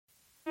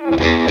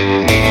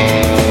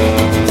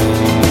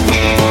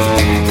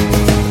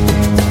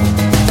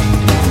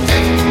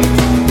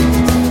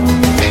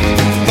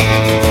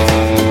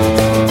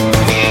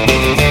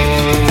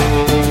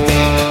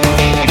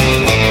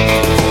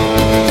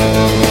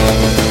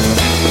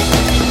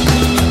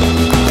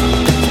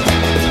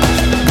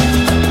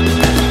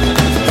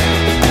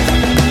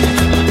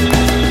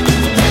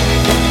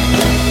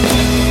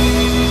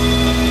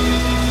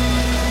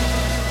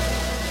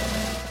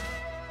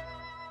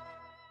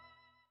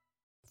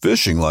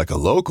Fishing like a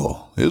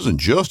local isn't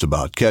just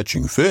about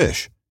catching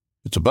fish.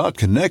 It's about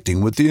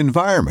connecting with the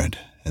environment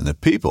and the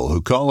people who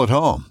call it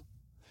home.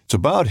 It's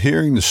about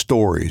hearing the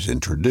stories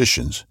and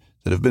traditions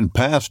that have been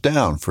passed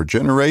down for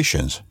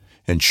generations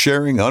and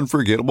sharing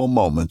unforgettable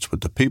moments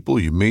with the people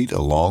you meet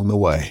along the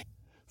way.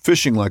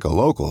 Fishing like a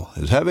local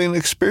is having an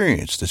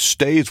experience that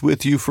stays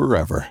with you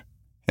forever.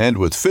 And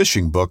with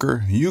Fishing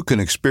Booker, you can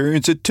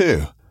experience it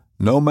too,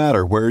 no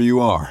matter where you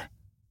are.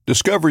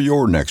 Discover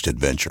your next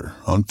adventure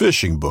on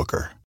Fishing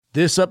Booker.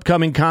 This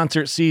upcoming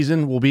concert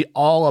season will be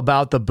all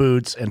about the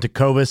boots, and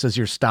Tecovas is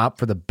your stop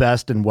for the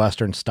best in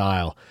Western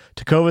style.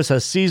 Tecovas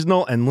has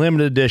seasonal and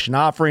limited edition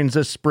offerings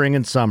this spring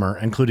and summer,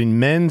 including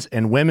men's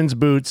and women's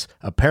boots,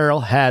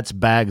 apparel, hats,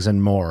 bags,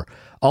 and more.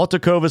 All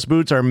Tecovas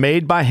boots are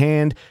made by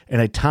hand in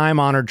a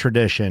time-honored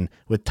tradition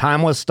with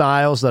timeless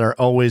styles that are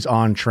always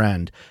on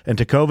trend. And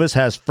Tecovas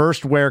has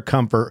first wear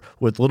comfort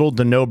with little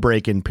to no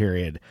break-in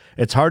period.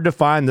 It's hard to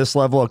find this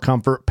level of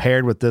comfort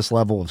paired with this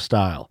level of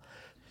style.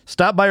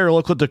 Stop by your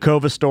local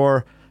Tecovas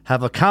store,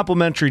 have a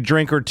complimentary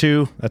drink or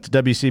two, that's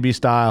WCB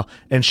style,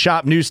 and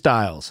shop new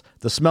styles.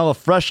 The smell of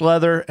fresh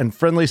leather and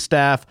friendly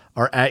staff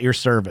are at your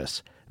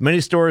service. Many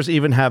stores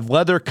even have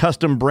leather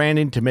custom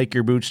branding to make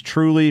your boots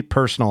truly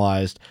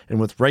personalized. And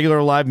with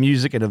regular live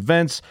music and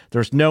events,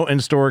 there's no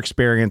in-store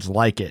experience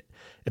like it.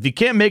 If you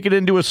can't make it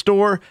into a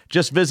store,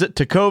 just visit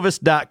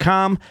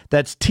tecovas.com.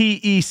 That's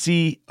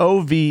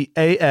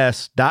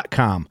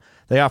TECOVAS.com.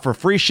 They offer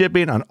free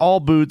shipping on all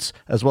boots,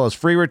 as well as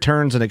free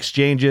returns and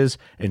exchanges,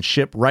 and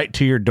ship right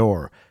to your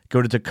door.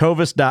 Go to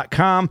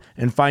tecovas.com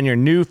and find your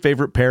new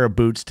favorite pair of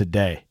boots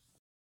today.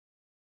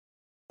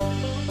 A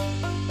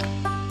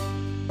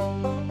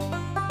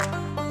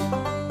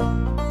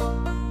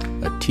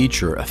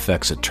teacher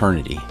affects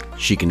eternity.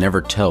 She can never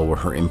tell where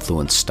her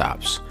influence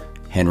stops.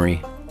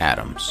 Henry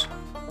Adams.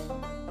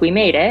 We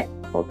made it.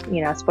 Well,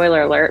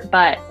 spoiler alert,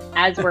 but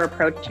as we're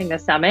approaching the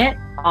summit,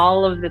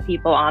 all of the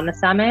people on the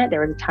summit,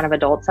 there was a ton of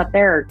adults up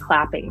there are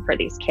clapping for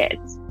these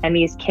kids. And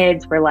these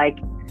kids were like,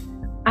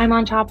 I'm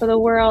on top of the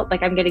world.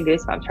 Like, I'm getting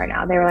goosebumps right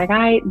now. They were like,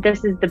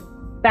 this is the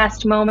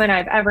best moment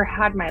I've ever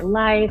had in my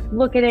life.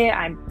 Look at it.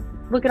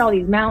 Look at all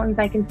these mountains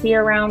I can see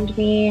around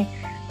me.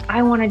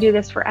 I want to do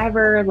this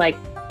forever. Like,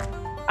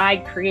 I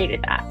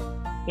created that,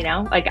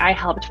 like I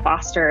helped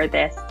foster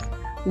this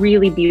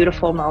really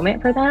beautiful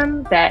moment for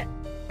them that,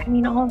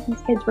 all of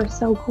these kids were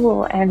so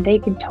cool and they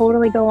could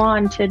totally go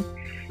on to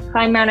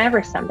climb Mount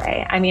Everest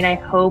someday. I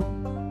hope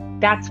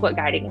that's what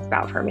guiding is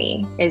about for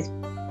me, is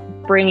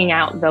bringing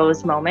out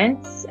those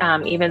moments,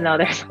 even though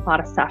there's a lot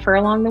of suffer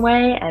along the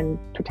way and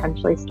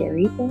potentially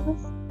scary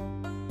things.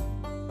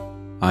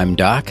 I'm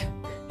Doc,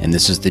 and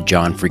this is the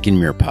John freaking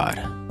Muir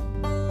Pod.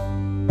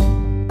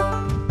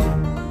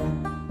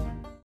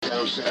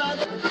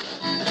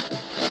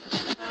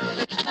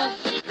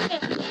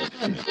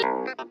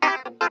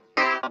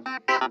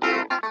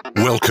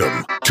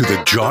 Welcome to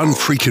the John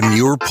freaking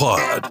Muir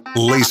Pod.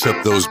 Lace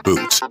up those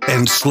boots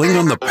and sling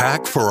on the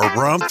pack for a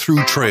romp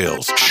through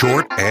trails,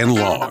 short and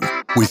long.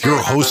 With your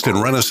host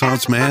and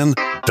Renaissance man,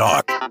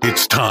 Doc,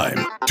 it's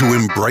time to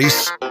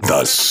embrace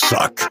the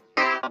suck.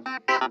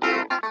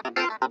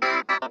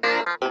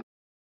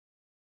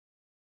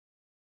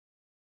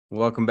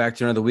 Welcome back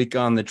to another week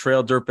on the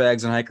trail,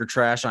 dirtbags, and hiker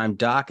trash. I'm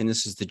Doc, and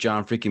this is the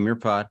John freaking Muir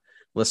Pod.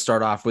 Let's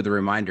start off with a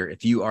reminder.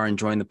 If you are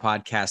enjoying the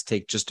podcast,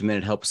 take just a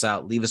minute, help us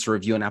out. Leave us a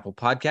review on Apple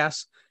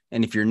Podcasts.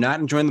 And if you're not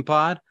enjoying the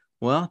pod,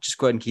 well, just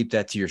go ahead and keep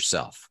that to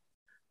yourself.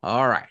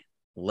 All right,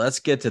 let's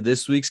get to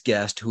this week's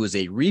guest, who is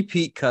a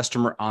repeat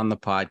customer on the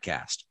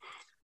podcast.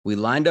 We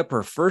lined up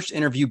her first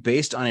interview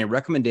based on a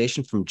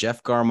recommendation from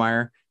Jeff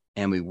Garmeyer,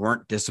 and we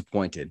weren't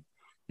disappointed.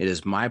 It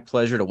is my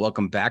pleasure to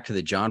welcome back to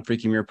the John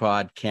freaking Muir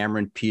Pod,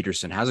 Kamrin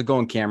Peterson. How's it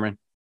going, Kamrin?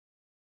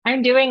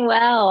 I'm doing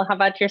well. How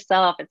about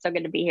yourself? It's so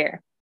good to be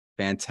here.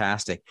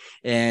 Fantastic.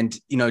 And,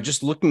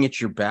 just looking at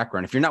your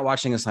background, if you're not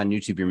watching us on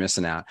YouTube, you're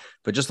missing out.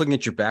 But just looking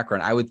at your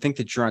background, I would think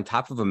that you're on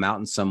top of a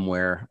mountain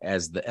somewhere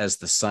as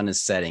the sun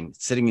is setting,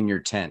 sitting in your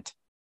tent.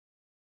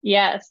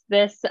 Yes,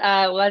 this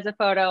was a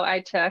photo I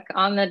took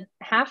on the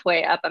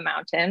halfway up a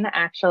mountain,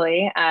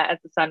 actually, as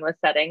the sun was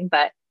setting.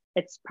 But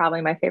it's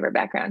probably my favorite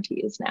background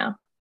to use now.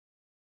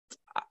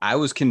 I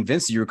was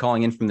convinced you were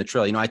calling in from the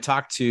trail. I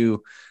talked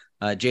to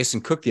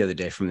Jason Cook the other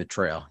day from the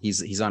trail.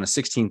 He's on a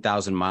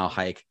 16,000 mile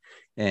hike.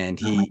 And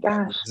this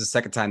is the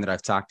second time that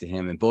I've talked to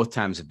him, and both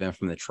times have been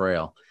from the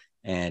trail.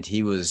 And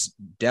he was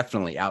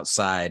definitely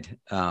outside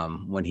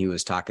when he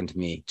was talking to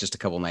me just a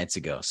couple nights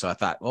ago. So I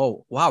thought,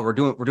 oh, wow, we're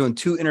doing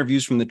 2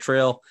 interviews from the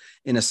trail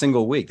in a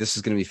single week. This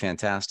is going to be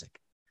fantastic.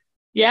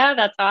 Yeah,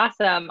 that's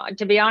awesome.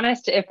 To be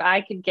honest, if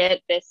I could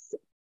get this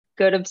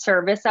good of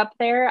service up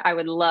there, I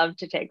would love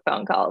to take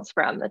phone calls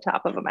from the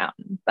top of a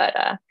mountain, but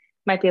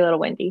might be a little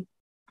windy.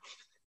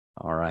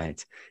 All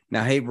right.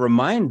 Now, hey,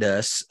 remind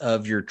us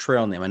of your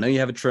trail name. I know you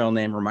have a trail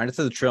name. Remind us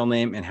of the trail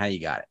name and how you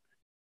got it.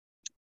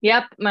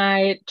 Yep,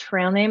 my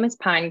trail name is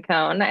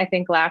Pinecone. I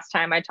think last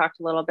time I talked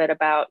a little bit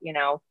about,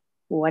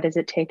 what does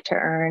it take to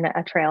earn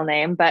a trail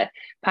name, but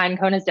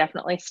Pinecone is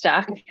definitely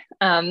stuck,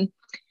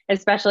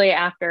 especially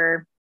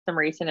after some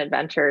recent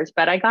adventures.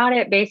 But I got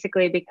it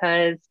basically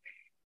because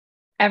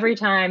every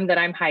time that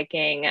I'm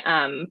hiking,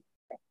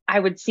 I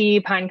would see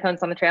pine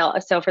cones on the trail.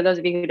 So for those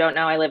of you who don't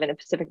know, I live in the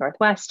Pacific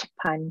Northwest.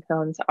 Pine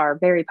cones are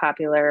very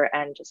popular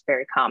and just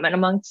very common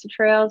amongst the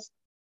trails.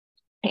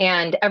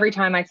 And every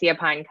time I see a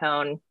pine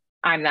cone,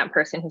 I'm that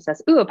person who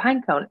says, ooh, a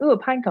pine cone. Ooh, a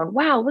pine cone.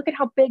 Wow, look at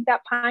how big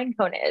that pine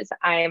cone is.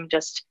 I am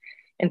just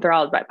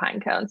enthralled by pine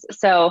cones.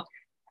 So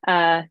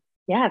yeah,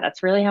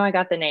 that's really how I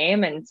got the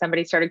name. And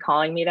somebody started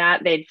calling me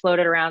that. They'd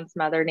floated around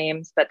some other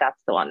names, but that's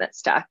the one that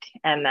stuck.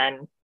 And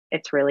then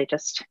it's really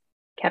just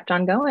kept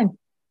on going.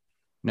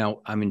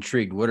 Now, I'm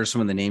intrigued. What are some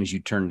of the names you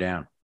turned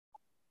down?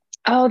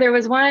 Oh, there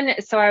was one.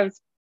 So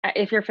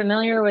if you're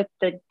familiar with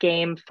the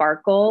game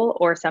Farkle,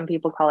 or some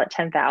people call it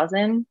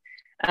 10,000,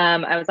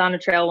 I was on a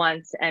trail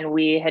once and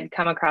we had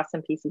come across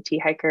some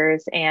PCT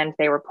hikers and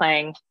they were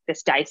playing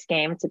this dice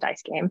game. It's a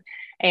dice game.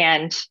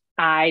 And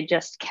I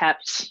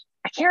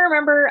can't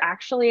remember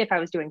actually if I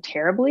was doing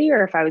terribly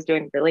or if I was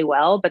doing really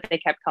well, but they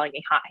kept calling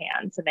me Hot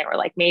Hands and they were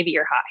like, maybe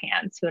you're Hot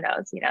Hands. Who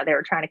knows? They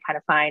were trying to kind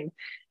of find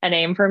a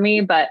name for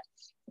me, but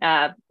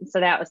so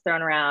that was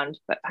thrown around,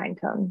 but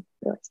Pinecone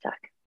really stuck.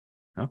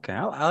 Okay.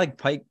 I like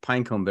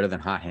Pinecone better than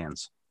Hot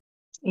Hands.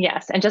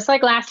 Yes. And just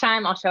like last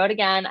time, I'll show it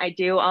again. I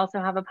do also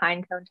have a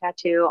Pinecone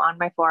tattoo on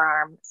my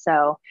forearm.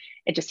 So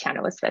it just kind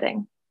of was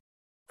fitting.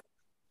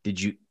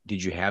 Did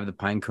you have the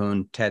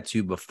Pinecone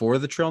tattoo before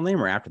the trail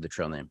name or after the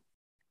trail name?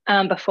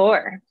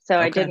 Before. So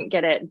Okay. I didn't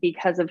get it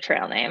because of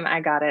trail name.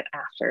 I got it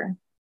after.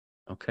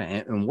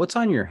 Okay. And what's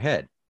on your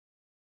head?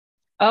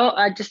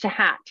 Oh, just a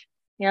hat.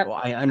 Yep.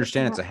 Well, I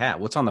understand it's a hat.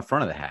 What's on the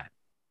front of the hat?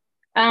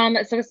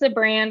 So this is a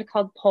brand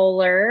called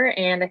Polar,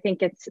 and I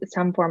think it's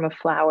some form of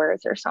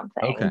flowers or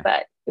something. Okay.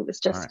 But it was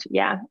just, a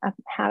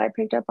hat I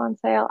picked up on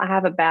sale. I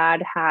have a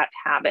bad hat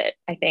habit.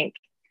 I think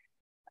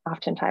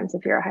oftentimes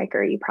if you're a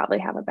hiker, you probably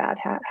have a bad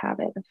hat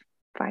habit of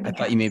finding. I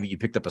thought you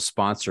picked up a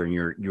sponsor and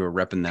you were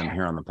repping them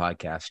here on the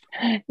podcast.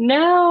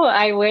 No,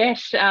 I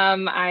wish.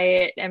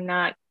 I am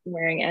not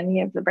wearing any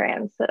of the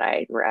brands that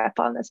I rep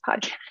on this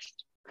podcast,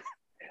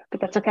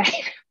 but that's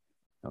okay.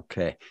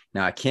 Okay.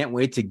 Now, I can't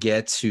wait to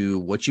get to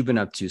what you've been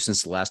up to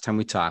since the last time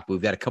we talked.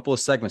 We've got a couple of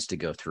segments to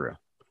go through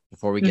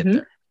before we get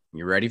there.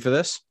 You ready for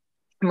this?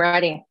 I'm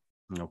ready.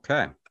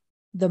 Okay.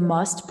 The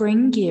must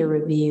bring gear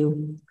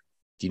review.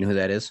 Do you know who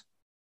that is?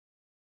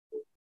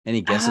 Any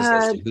guesses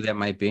as to who that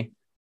might be?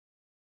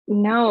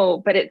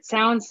 No, but it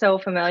sounds so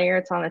familiar.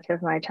 It's on the tip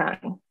of my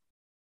tongue.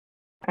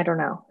 I don't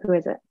know. Who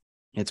is it?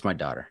 It's my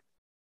daughter.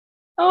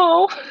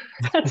 Oh,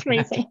 that's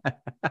amazing.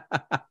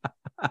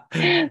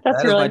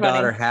 That's really my funny.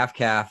 daughter, half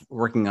calf,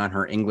 working on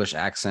her English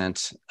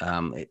accent.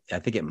 I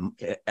think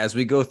as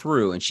we go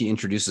through and she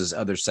introduces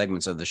other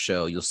segments of the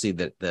show, you'll see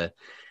that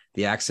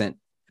the accent,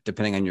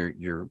 depending on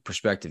your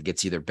perspective,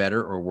 gets either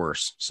better or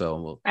worse.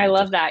 So I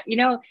love that.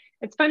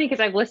 It's funny because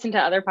I've listened to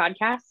other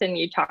podcasts and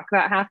you talk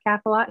about half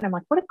calf a lot, and I'm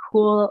like, what a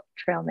cool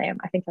trail name.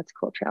 I think that's a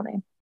cool trail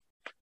name.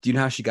 Do you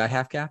know how she got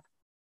half calf?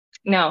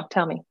 No,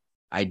 tell me.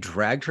 I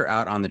dragged her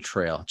out on the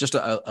trail, just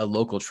a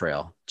local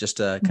trail, just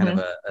a kind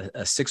of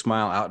a 6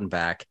 mile out and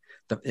back.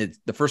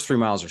 The first 3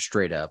 miles are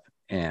straight up.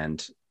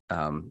 And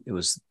it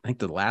was, I think,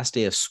 the last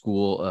day of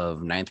school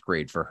of 9th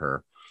grade for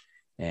her.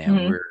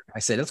 And I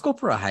said, let's go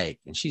for a hike.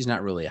 And she's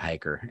not really a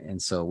hiker.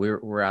 And so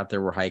we're out there,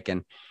 we're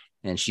hiking,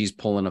 and she's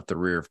pulling up the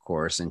rear, of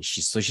course. And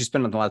she's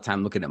spending a lot of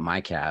time looking at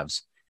my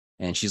calves.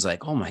 And she's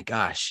like, oh my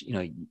gosh,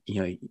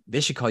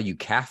 they should call you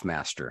Calf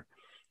Master.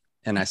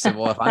 And I said,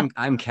 well, if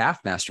I'm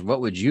Calf Master,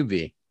 what would you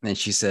be? And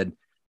she said,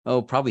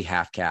 oh, probably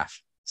half calf.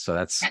 So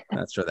that's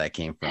where that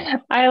came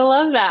from. I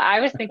love that. I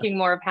was thinking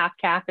more of half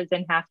calf as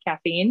in half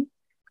caffeine.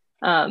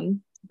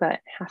 But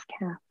half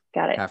calf.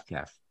 Got it. Half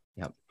calf.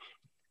 Yep.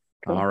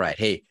 Cool. All right.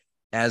 Hey,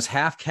 as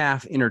half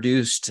calf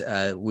introduced,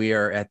 we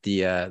are at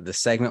the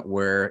segment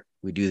where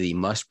we do the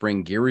must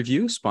bring gear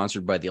review,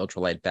 sponsored by the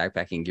ultralight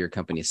backpacking gear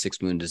company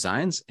 6 Moon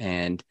Designs.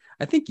 And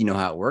I think you know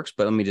how it works,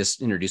 but let me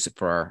just introduce it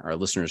for our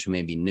listeners who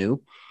may be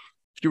new.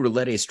 If you were to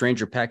let a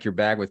stranger pack your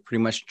bag with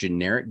pretty much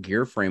generic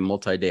gear for a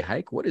multi-day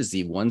hike, what is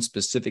the one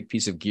specific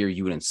piece of gear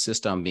you would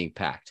insist on being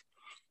packed?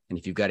 And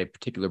if you've got a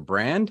particular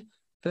brand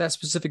for that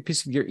specific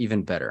piece of gear,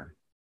 even better.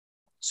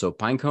 So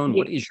Pinecone,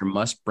 what is your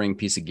must-bring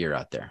piece of gear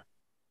out there?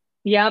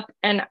 Yep.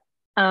 And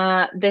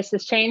this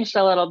has changed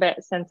a little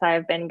bit since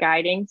I've been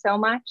guiding so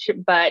much,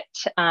 but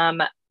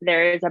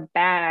there is a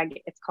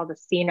bag. It's called a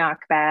CNOC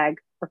bag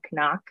or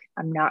CNOC.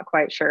 I'm not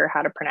quite sure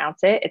how to pronounce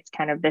it. It's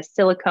kind of this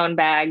silicone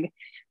bag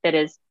that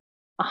is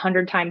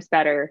 100 times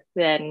better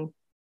than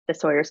the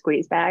Sawyer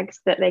squeeze bags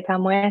that they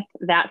come with.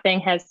 That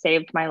thing has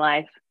saved my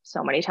life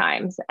so many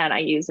times, and I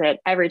use it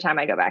every time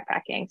I go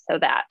backpacking. So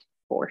that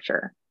for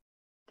sure.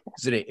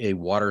 Is it a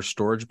water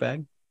storage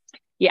bag?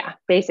 Yeah,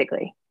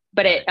 basically.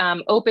 But it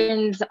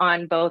opens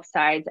on both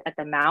sides at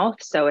the mouth.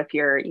 So if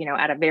you're,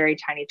 at a very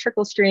tiny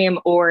trickle stream,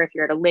 or if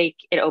you're at a lake,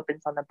 it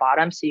opens on the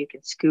bottom so you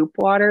can scoop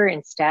water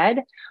instead,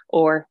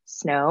 or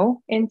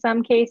snow in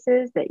some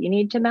cases that you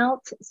need to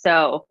melt.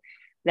 So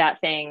that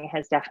thing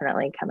has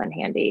definitely come in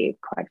handy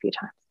quite a few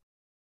times.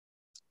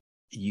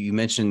 You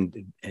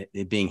mentioned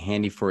it being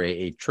handy for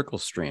a trickle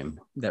stream.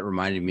 That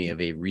reminded me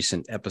of a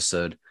recent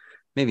episode,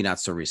 maybe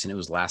not so recent. It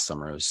was last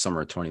summer. It was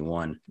summer of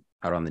 21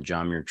 out on the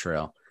John Muir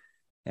Trail.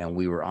 And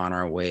we were on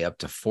our way up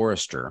to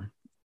Forester,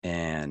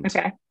 and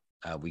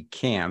we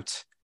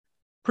camped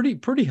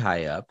pretty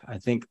high up. I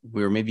think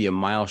we were maybe a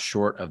mile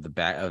short of the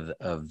back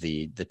of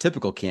the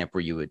typical camp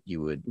where you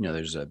would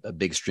there's a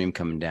big stream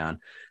coming down.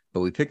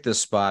 But we picked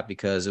this spot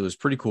because it was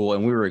pretty cool,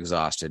 and we were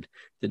exhausted.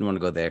 Didn't want to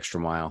go the extra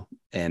mile,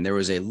 and there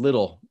was a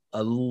little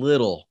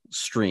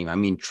stream. I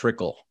mean,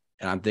 trickle.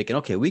 And I'm thinking,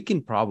 okay, we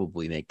can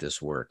probably make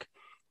this work.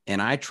 And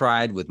I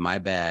tried with my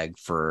bag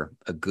for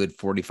a good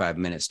 45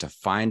 minutes to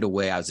find a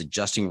way. I was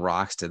adjusting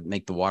rocks to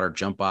make the water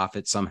jump off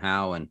it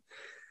somehow. And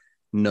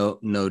no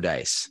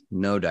dice.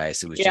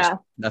 It was just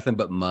nothing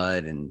but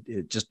mud, and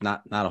it just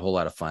not a whole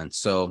lot of fun.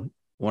 So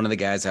one of the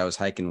guys I was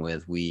hiking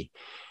with, we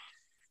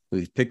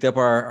picked up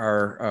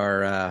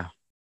our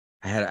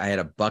I had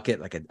a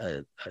bucket, like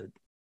a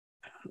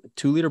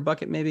 2-liter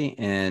bucket maybe.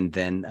 And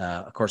then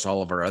of course,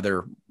 all of our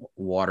other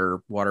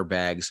water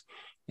bags.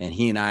 And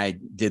he and I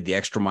did the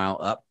extra mile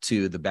up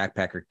to the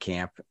backpacker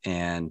camp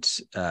and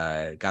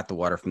got the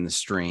water from the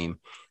stream,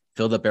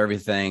 filled up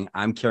everything.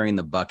 I'm carrying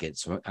the bucket.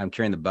 So I'm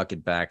carrying the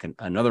bucket back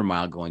another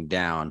mile going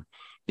down,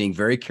 being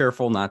very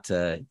careful not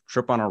to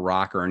trip on a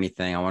rock or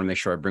anything. I want to make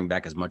sure I bring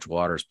back as much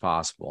water as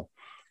possible.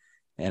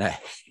 And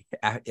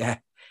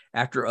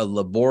after a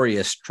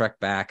laborious trek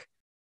back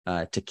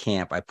to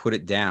camp, I put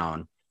it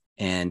down.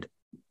 And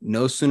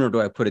no sooner do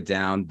I put it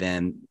down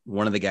than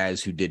one of the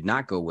guys who did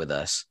not go with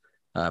us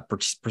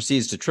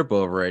proceeds to trip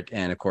over it,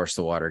 and of course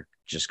the water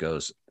just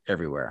goes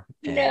everywhere,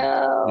 and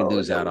we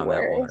lose out on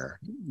that water.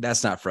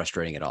 That's not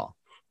frustrating at all.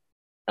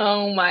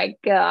 Oh my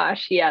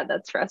gosh, yeah,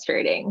 that's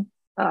frustrating.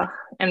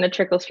 And the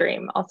trickle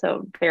stream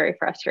also very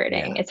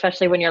frustrating,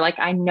 especially when you're like,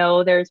 I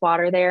know there's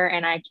water there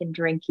and I can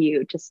drink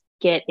you. Just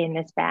get in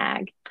this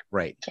bag.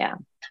 Right. Yeah.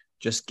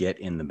 Just get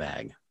in the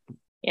bag.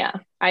 Yeah.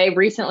 I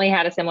recently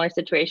had a similar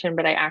situation,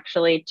 but I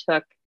actually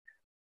took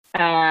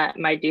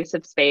my deuce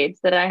of spades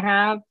that I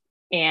have,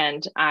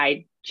 and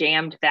I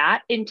jammed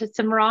that into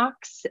some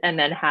rocks and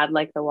then had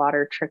like the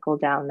water trickle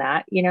down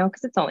that,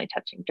 because it's only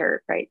touching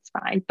dirt, right? It's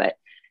fine. But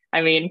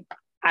I mean,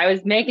 I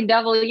was making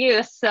double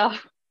use, so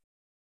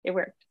it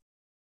worked.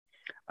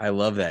 I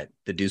love that.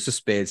 The deuce of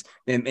spades.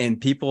 And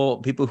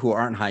people who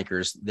aren't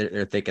hikers,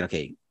 they're thinking,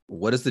 okay,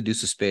 what is the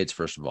deuce of spades,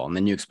 first of all? And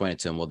then you explain it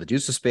to them. Well, the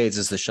deuce of spades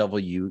is the shovel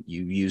you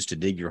use to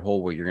dig your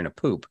hole where you're going to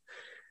poop.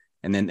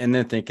 And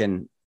then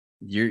thinking,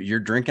 you're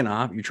drinking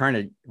off,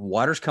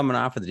 water's coming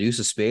off of the deuce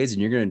of spades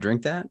and you're going to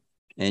drink that.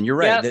 And you're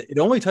right. Yep. It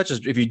only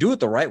touches, if you do it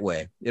the right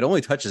way, it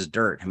only touches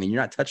dirt. I mean,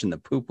 you're not touching the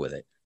poop with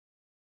it.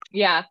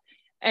 Yeah.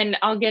 And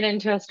I'll get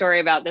into a story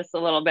about this a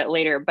little bit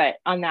later, but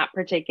on that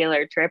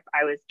particular trip,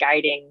 I was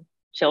guiding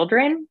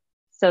children.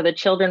 So the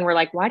children were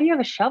like, why do you have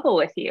a shovel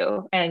with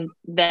you? And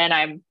then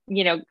I'm,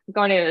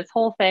 going into this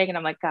whole thing, and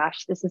I'm like,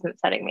 gosh, this isn't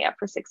setting me up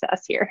for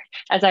success here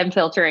as I'm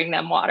filtering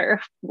them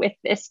water with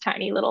this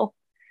tiny little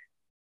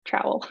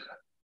trowel.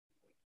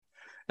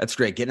 That's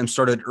great. Getting them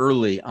started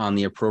early on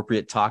the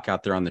appropriate talk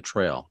out there on the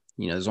trail.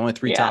 There's only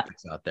 3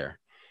 topics out there.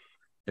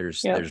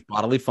 There's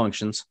bodily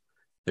functions,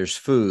 there's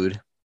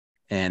food,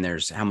 and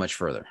there's how much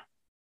further.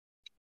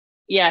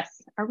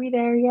 Yes. Are we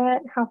there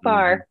yet? How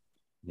far?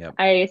 Mm-hmm. Yep.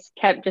 I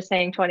kept just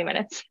saying 20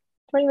 minutes.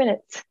 20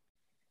 minutes.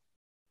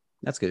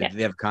 That's good. Yeah. Did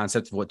they have a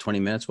concept of what 20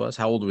 minutes was?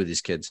 How old were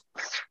these kids?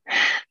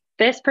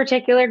 This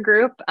particular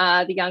group,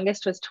 the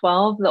youngest was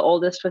 12, the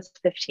oldest was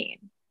 15.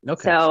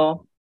 Okay.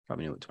 So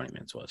probably knew what 20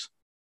 minutes was.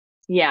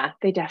 Yeah,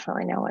 they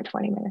definitely know what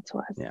 20 minutes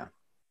was. Yeah.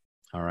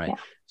 All right. Yeah.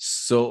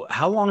 So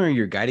how long are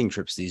your guiding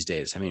trips these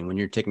days? I mean, when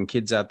you're taking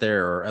kids out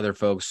there or other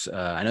folks,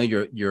 I know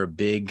you're a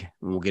big,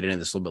 and we'll get into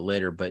this a little bit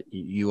later, but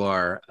you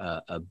are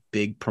a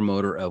big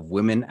promoter of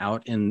women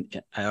out in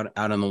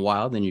the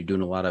wild, and you're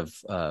doing a lot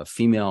of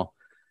female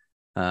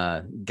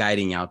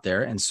guiding out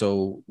there. And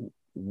so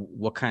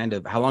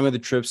how long are the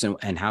trips,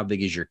 and how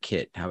big is your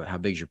kit? How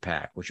big is your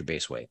pack? What's your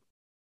base weight?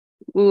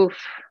 Oof.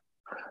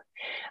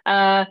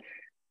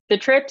 The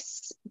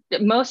trips,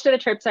 most of the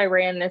trips I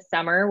ran this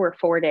summer were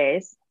 4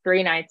 days,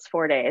 3 nights,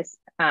 4 days.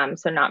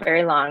 So not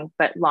very long,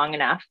 but long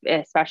enough,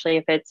 especially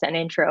if it's an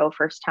intro,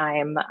 first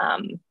time,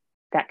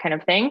 that kind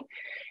of thing.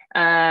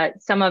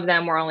 Some of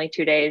them were only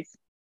 2 days.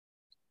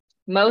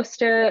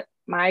 Most of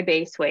my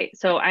base weight.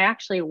 So I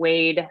actually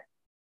weighed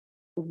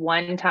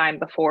one time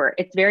before.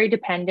 It's very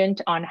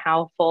dependent on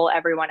how full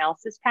everyone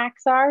else's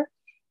packs are,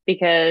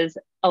 because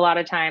a lot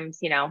of times,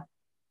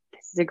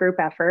 is a group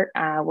effort.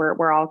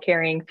 We're all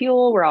carrying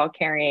fuel. We're all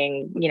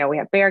carrying, we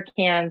have bear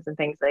cans and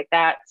things like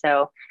that.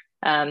 So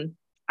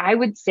I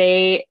would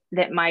say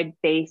that my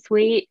base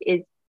weight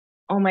is,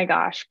 oh my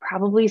gosh,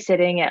 probably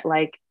sitting at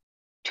like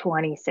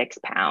 26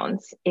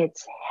 pounds.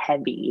 It's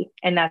heavy.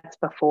 And that's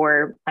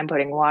before I'm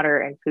putting water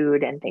and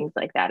food and things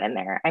like that in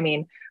there. I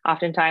mean,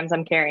 oftentimes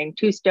I'm carrying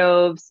 2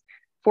 stoves,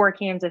 4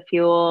 cans of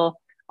fuel,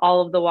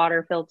 all of the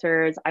water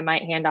filters. I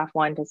might hand off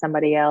one to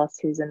somebody else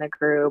who's in the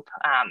group.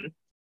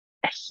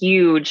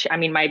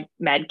 My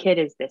med kit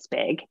is this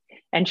big.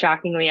 And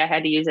shockingly, I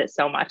had to use it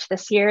so much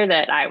this year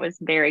that I was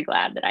very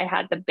glad that I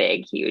had the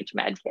big, huge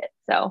med kit.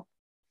 So,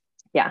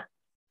 yeah.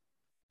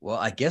 Well,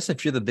 I guess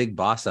if you're the big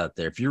boss out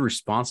there, if you're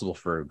responsible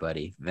for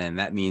everybody, then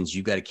that means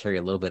you got to carry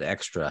a little bit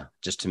extra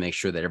just to make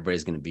sure that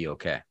everybody's going to be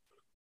okay.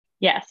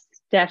 Yes,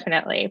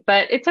 definitely.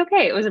 But it's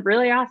okay. It was a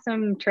really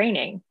awesome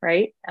training,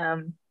 right?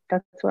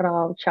 That's what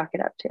I'll chalk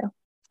it up to.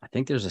 I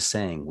think there's a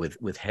saying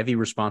with heavy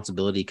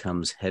responsibility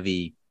comes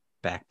heavy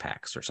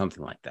backpacks or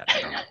something like that.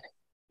 I don't know.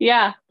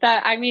 Yeah,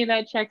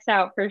 that checks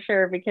out for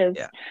sure, because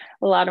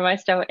a lot of my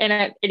stuff, and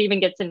it even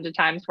gets into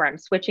times where I'm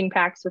switching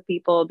packs with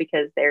people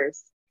because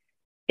theirs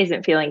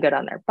isn't feeling good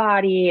on their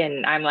body.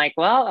 And I'm like,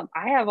 well,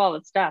 I have all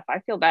the stuff. I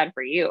feel bad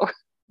for you,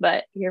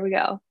 but here we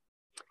go.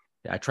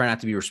 I try not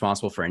to be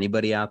responsible for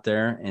anybody out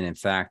there. And in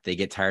fact, they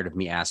get tired of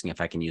me asking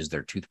if I can use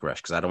their toothbrush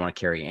because I don't want to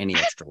carry any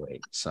extra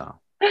weight. So.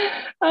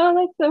 Oh,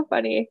 that's so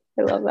funny.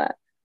 I love that.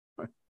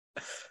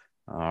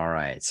 All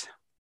right.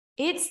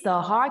 It's the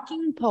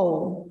hiking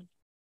pole.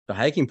 The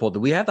hiking pole. Did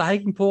we have the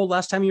hiking pole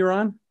last time you were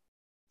on?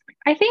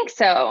 I think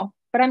so,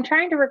 but I'm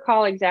trying to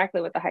recall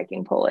exactly what the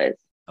hiking pole is.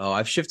 Oh,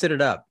 I've shifted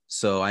it up.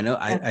 So I know,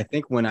 I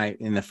think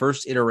in the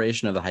first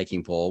iteration of the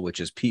hiking poll, which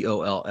is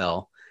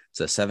POLL, it's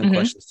a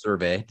 7-question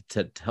survey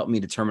to help me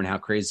determine how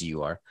crazy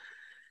you are.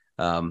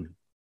 In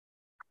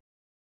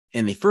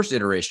the first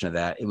iteration of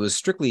that, it was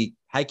strictly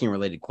hiking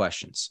related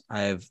questions.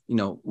 I have,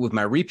 with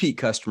my repeat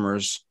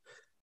customers,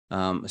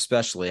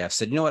 especially, I've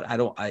said, you know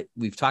what,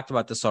 we've talked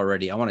about this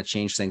already. I want to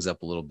change things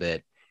up a little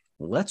bit.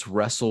 Let's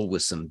wrestle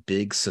with some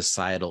big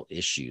societal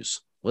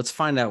issues. Let's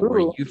find out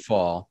where you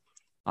fall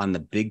on the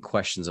big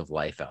questions of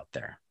life out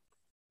there.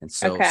 And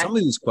so some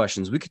of these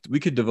questions we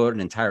could devote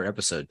an entire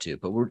episode to,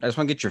 but I just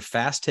want to get your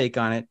fast take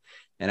on it.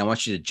 And I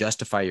want you to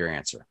justify your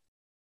answer.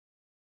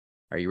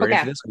 Are you ready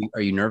for this?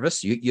 Are you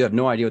nervous? You have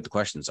no idea what the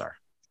questions are.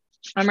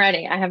 I'm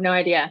ready. I have no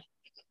idea.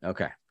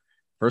 Okay.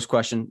 First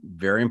question,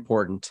 very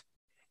important.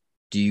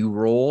 Do you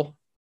roll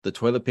the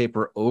toilet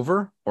paper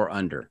over or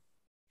under?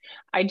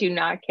 I do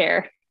not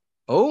care.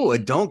 Oh, a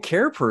don't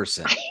care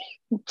person.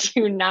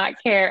 Do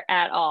not care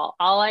at all.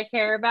 All I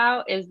care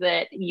about is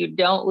that you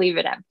don't leave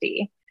it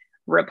empty.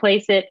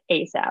 Replace it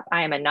ASAP.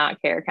 I am a not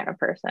care kind of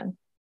person.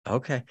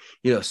 Okay.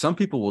 Some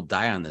people will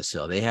die on this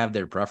hill. They have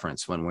their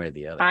preference one way or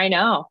the other. I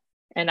know.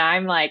 And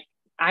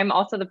I'm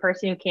also the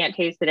person who can't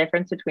taste the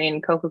difference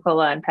between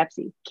Coca-Cola and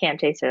Pepsi. Can't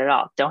taste it at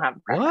all. Don't have a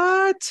preference.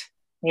 What?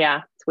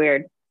 Yeah, it's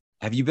weird.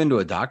 Have you been to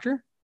a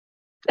doctor?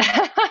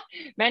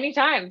 Many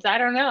times. I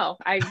don't know.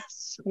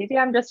 Maybe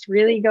I'm just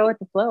really go with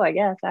the flow, I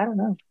guess. I don't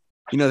know.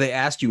 They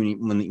ask you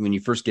when you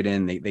first get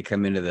in, they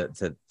come into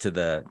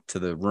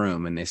the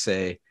room and they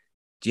say,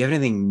 do you have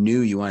anything new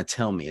you want to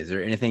tell me? Is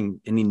there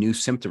any new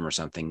symptom or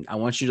something? I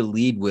want you to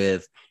lead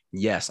with,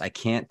 yes, I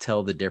can't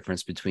tell the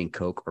difference between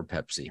Coke or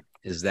Pepsi.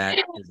 Is that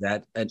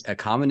a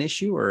common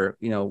issue, or,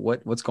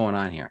 what's going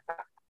on here?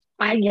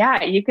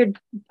 You could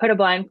put a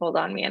blindfold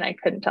on me and I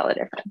couldn't tell the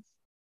difference,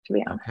 to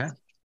be honest. Okay.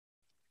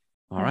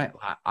 All right.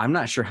 I'm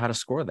not sure how to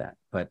score that,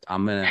 but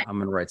I'm going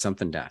to write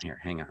something down here.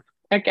 Hang on.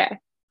 Okay.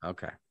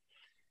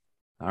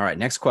 All right.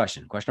 Next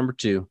question. Question number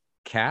 2,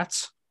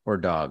 cats or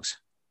dogs?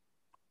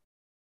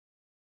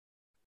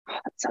 Oh,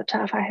 that's so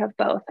tough. I have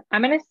both.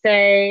 I'm going to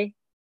say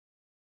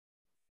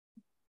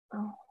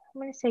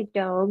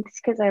dogs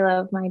because I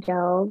love my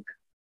dog,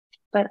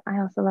 but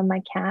I also love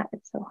my cat.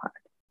 It's so hard.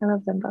 I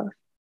love them both.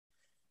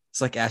 It's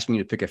like asking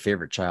you to pick a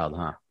favorite child,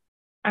 huh?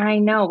 I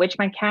know, which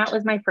my cat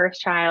was my first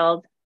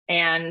child,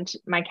 and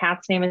my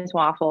cat's name is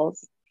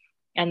Waffles.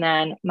 And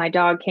then my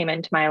dog came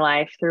into my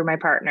life through my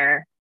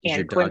partner. Is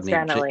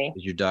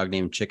your dog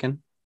named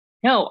Chicken?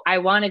 No, I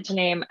wanted to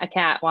name a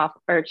cat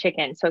Waffle or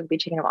Chicken, so it could be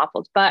Chicken and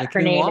Waffles, but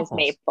her name is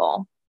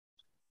Maple.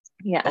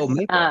 Yes. Oh,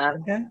 Maple.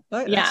 Okay.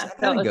 That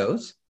kind of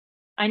goes.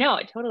 I know,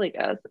 it totally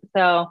goes.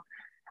 So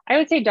I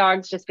would say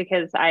dogs just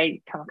because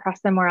I come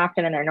across them more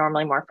often and they're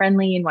normally more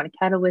friendly and want to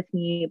cuddle with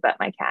me, but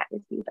my cat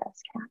is the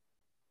best cat.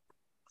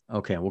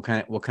 Okay. What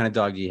kind of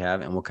dog do you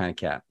have and what kind of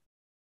cat?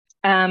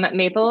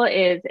 Maple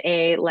is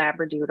a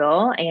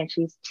Labradoodle and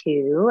she's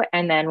 2.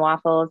 And then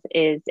Waffles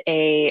is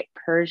a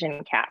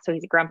Persian cat. So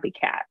he's a grumpy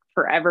cat,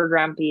 forever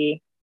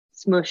grumpy,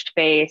 smooshed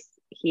face.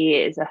 He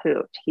is a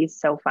hoot. He's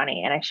so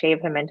funny. And I shave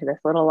him into this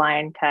little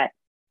lion cut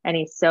and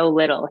he's so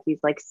little. He's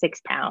like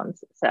 6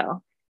 pounds.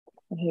 So,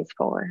 and he's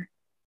 4.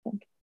 I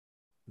think.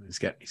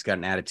 He's got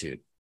an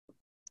attitude.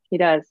 He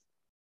does.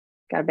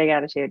 Got a big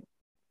attitude.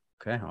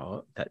 Okay.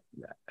 Well,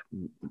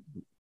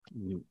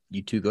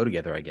 you two go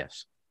together, I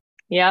guess.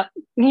 Yep.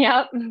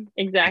 Yep.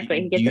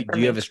 Exactly. He gets it Do from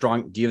you me. have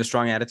a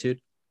strong attitude?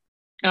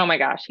 Oh my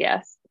gosh,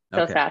 yes.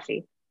 So Okay.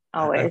 sassy. I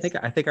Always.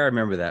 think I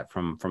remember that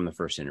from the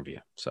first interview.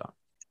 So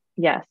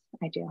Yes,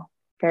 I do.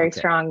 Very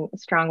okay.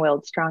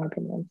 strong-willed, strong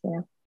opinions,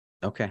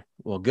 Okay.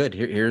 Well, good.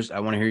 Here's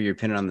I want to hear your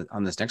opinion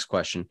on this next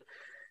question.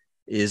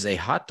 Is a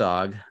hot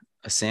dog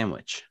a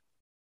sandwich?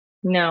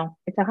 No,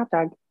 it's a hot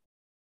dog.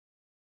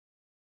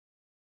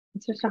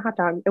 It's just a hot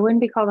dog. It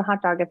wouldn't be called a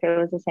hot dog if it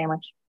was a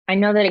sandwich. I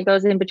know that it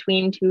goes in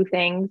between two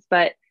things,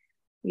 but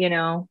you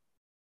know,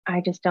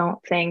 I just don't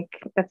think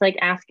that's like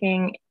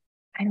asking,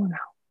 I don't know.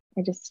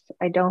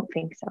 I don't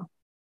think so.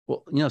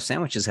 Well,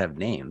 sandwiches have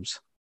names.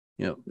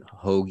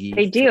 Hoagie,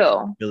 They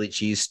do, Philly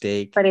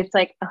cheesesteak. but it's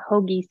like a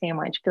hoagie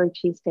sandwich, Philly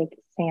cheesesteak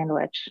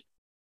sandwich.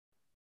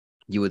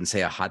 You wouldn't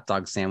say a hot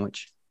dog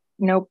sandwich?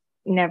 Nope,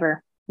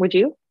 never. Would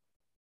you?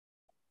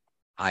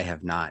 I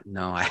have not.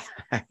 No,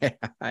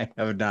 I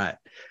have not.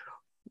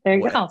 There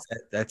you go.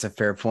 That's a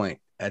fair point.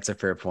 That's a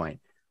fair point.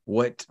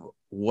 What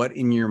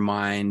in your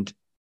mind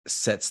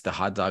sets the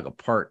hot dog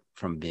apart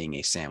from being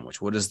a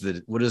sandwich? What is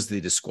the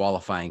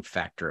disqualifying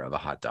factor of a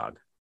hot dog?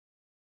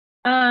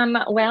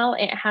 Well,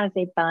 it has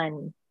a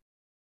bun,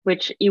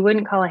 which you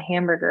wouldn't call a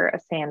hamburger a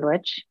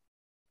sandwich.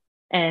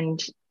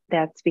 And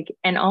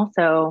and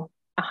also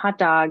a hot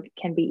dog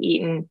can be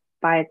eaten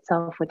by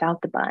itself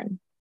without the bun,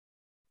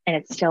 and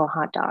it's still a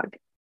hot dog.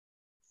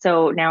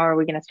 So now are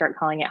we going to start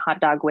calling it hot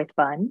dog with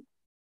bun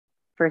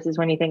versus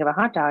when you think of a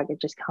hot dog,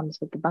 it just comes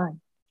with the bun?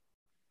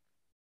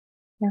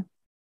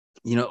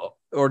 Yeah.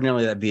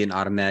 Ordinarily that'd be an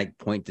automatic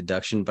point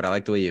deduction, but I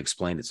like the way you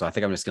explained it. So I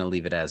think I'm just going to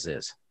leave it as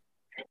is.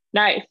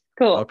 Nice.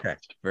 Cool. Okay.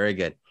 Very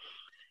good.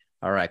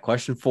 All right.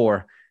 Question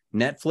 4,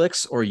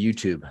 Netflix or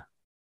YouTube?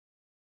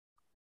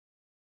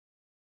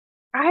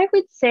 I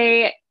would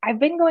say I've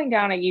been going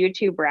down a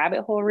YouTube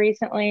rabbit hole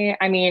recently.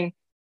 I mean,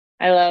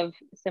 I love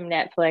some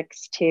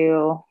Netflix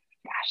too.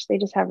 Gosh, they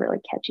just have really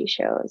catchy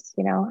shows.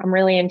 I'm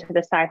really into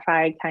the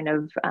sci-fi kind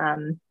of,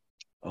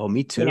 Oh,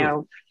 me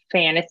too.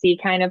 Fantasy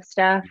kind of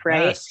stuff,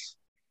 right? Yes.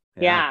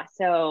 Yeah.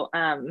 So,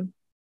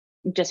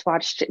 just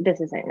watched, this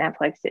isn't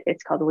Netflix.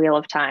 It's called Wheel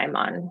of Time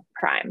on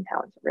Prime.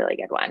 That was a really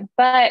good one.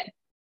 But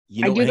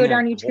I do go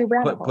down YouTube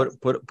rabbit holes.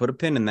 Put a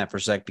pin in that for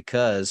a sec,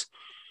 because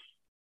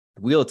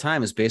Wheel of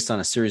Time is based on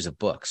a series of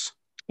books.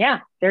 Yeah,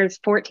 there's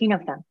 14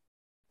 of them.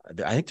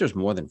 I think there's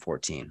more than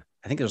 14.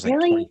 I think there's like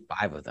Really?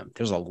 25 of them.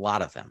 There's a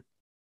lot of them.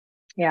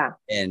 Yeah.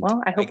 And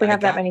well, I hope we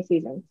have that many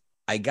seasons.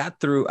 I got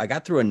through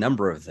a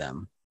number of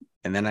them,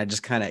 and then I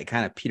just kind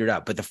of petered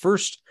out. But the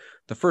first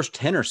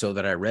 10 or so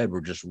that I read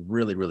were just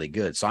really, really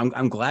good. So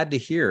I'm glad to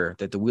hear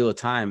that the Wheel of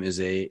Time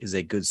is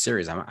a good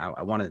series.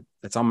 I want to,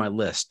 that's on my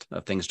list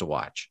of things to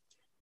watch.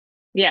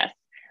 Yes.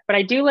 But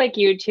I do like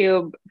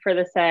YouTube for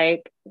the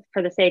sake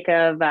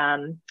of,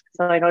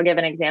 so like, I'll give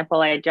an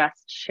example. I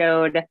just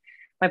showed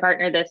my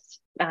partner this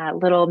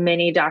little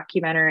mini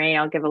documentary.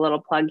 I'll give a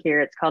little plug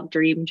here. It's called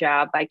Dream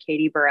Job by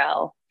Katie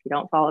Burrell. If you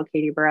don't follow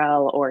Katie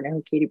Burrell or know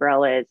who Katie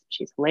Burrell is,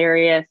 she's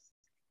hilarious.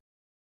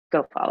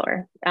 Go follow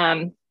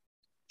her.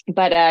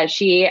 But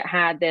she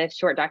had this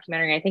short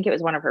documentary. I think it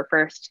was one of her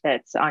first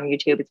that's on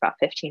YouTube. It's about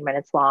 15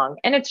 minutes long,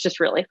 and it's just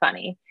really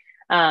funny.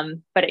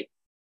 But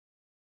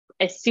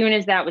as soon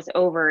as that was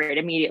over, it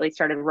immediately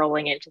started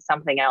rolling into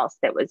something else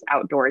that was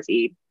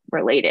outdoorsy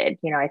related.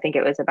 I think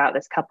it was about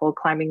this couple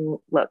climbing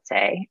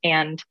Lhotse.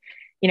 And,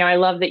 I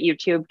love that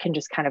YouTube can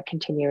just kind of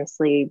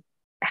continuously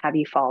have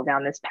you fall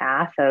down this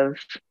path of,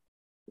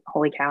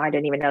 holy cow, I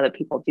didn't even know that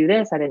people do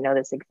this. I didn't know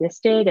this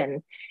existed.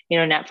 And,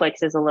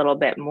 Netflix is a little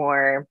bit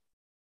more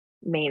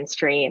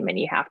mainstream, and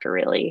you have to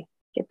really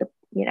get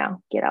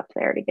up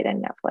there to get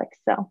in Netflix.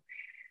 So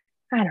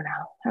I don't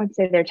know. I would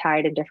say they're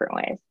tied in different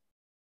ways.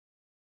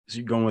 So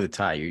you're going with a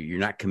tie. You're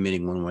not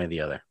committing one way or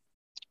the other.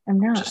 I'm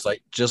not.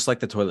 Just like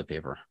the toilet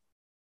paper.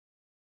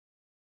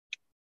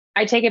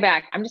 I take it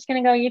back. I'm just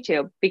going to go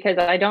YouTube, because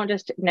I don't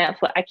just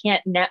Netflix. I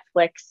can't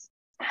Netflix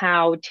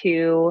how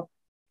to.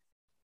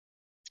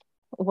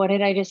 What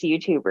did I just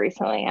YouTube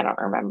recently? I don't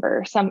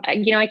remember.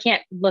 I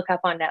can't look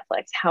up on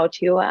Netflix how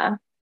to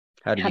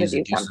use do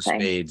a deuce of something.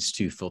 spades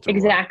to filter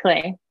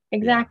Exactly.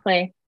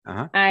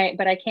 Yeah.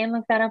 But I can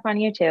look that up on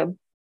YouTube.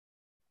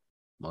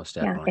 Most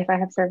definitely. Yeah, if I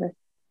have service.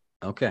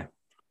 Okay,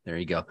 there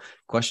you go.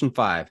 Question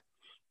 5.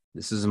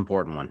 This is an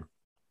important one.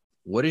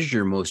 What is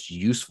your most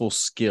useful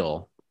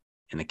skill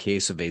in the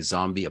case of a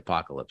zombie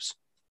apocalypse?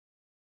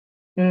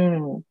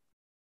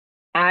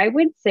 I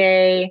would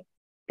say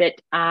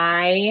that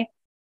I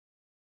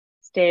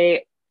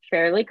stay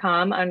fairly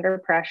calm under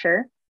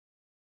pressure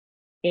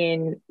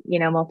in,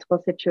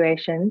 multiple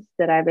situations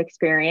that I've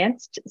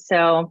experienced.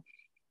 So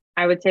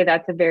I would say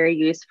that's a very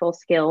useful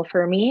skill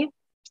for me.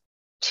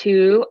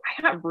 2,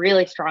 I have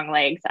really strong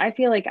legs. I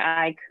feel like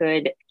I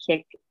could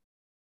kick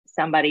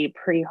somebody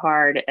pretty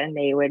hard and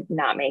they would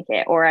not make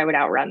it, or I would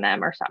outrun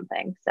them or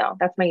something. So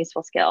that's my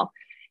useful skill.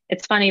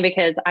 It's funny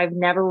because I've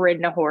never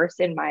ridden a horse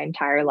in my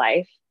entire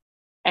life.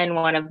 And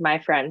one of my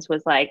friends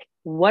was like,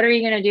 what are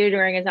you going to do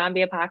during a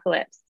zombie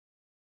apocalypse?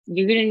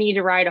 You're going to need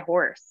to ride a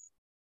horse.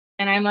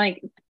 And I'm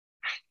like,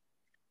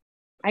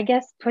 I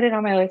guess put it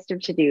on my list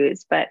of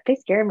to-dos, but they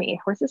scare me.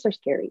 Horses are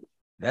scary.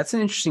 That's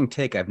an interesting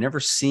take. I've never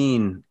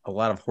seen a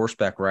lot of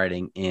horseback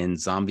riding in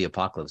zombie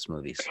apocalypse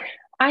movies.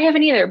 I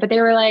haven't either, but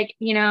they were like,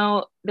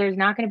 you're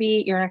not going to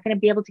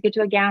be able to get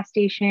to a gas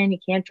station. You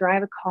can't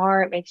drive a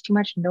car. It makes too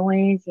much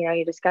noise.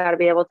 You just got to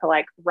be able to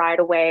like ride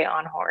away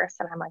on horse.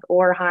 And I'm like,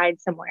 or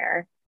hide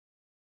somewhere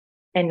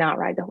and not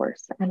ride the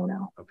horse. I don't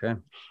know. Okay.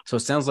 So it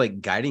sounds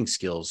like guiding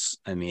skills.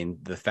 I mean,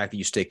 the fact that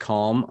you stay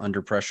calm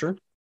under pressure.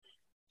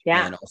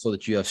 Yeah. And also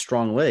that you have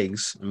strong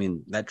legs. I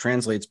mean, that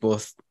translates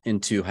both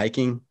into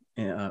hiking,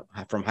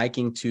 from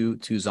hiking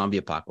to zombie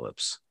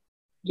apocalypse.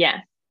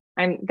 Yeah.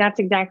 That's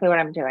exactly what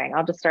I'm doing.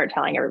 I'll just start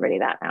telling everybody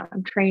that now.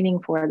 I'm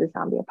training for the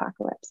zombie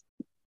apocalypse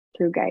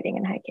through guiding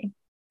and hiking.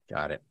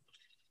 Got it.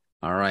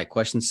 All right.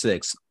 Question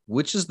 6.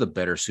 Which is the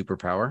better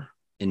superpower,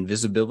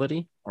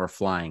 invisibility or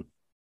flying?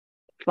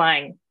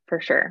 Flying, for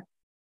sure.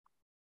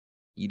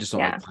 You just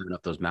don't like climbing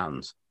up those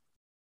mountains.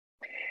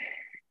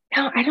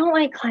 No, I don't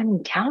like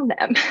climbing down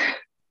them.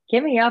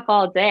 Get me up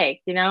all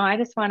day. I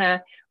just want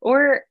to,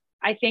 or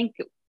I think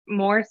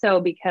more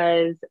so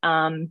because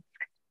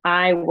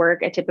I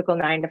work a typical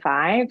 9 to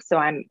 5. So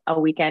I'm a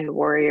weekend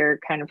warrior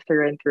kind of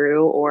through and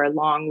through, or a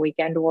long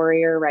weekend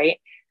warrior, right?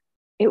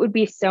 It would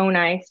be so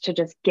nice to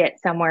just get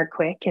somewhere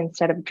quick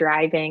instead of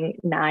driving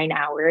 9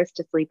 hours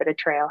to sleep at a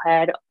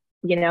trailhead,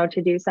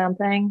 to do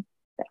something.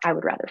 I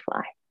would rather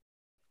fly.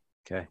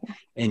 Okay.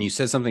 And you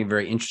said something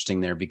very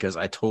interesting there, because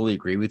I totally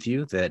agree with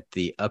you that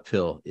the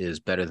uphill is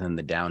better than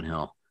the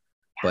downhill.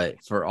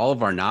 But for all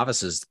of our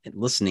novices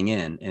listening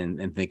in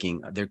and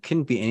thinking there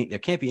can't be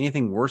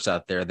anything worse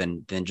out there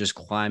than just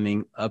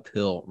climbing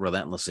uphill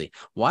relentlessly.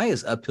 Why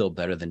is uphill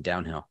better than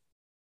downhill?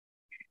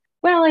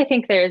 Well, I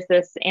think there's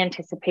this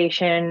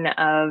anticipation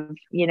of,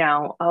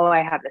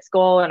 I have this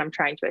goal and I'm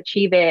trying to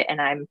achieve it and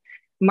I'm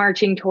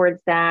marching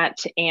towards that.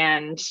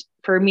 And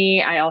for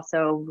me, I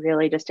also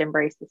really just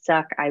embrace the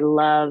suck. I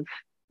love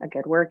a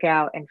good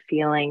workout and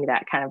feeling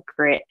that kind of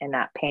grit and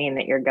that pain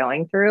that you're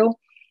going through.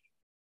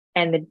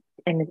 And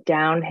the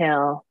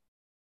downhill,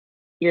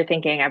 you're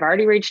thinking, I've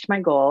already reached my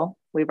goal.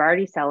 We've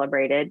already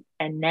celebrated.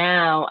 And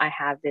now I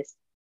have this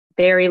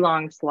very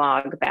long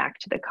slog back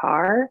to the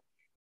car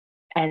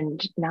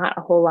and not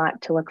a whole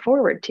lot to look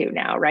forward to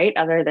now, right?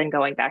 Other than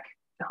going back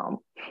home.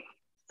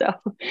 So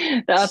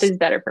the up is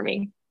better for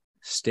me.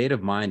 State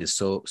of mind is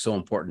so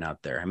important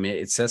out there. I mean,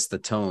 it sets the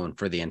tone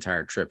for the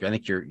entire trip. I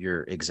think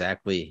you're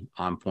exactly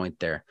on point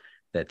there,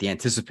 that the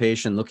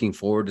anticipation, looking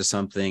forward to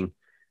something,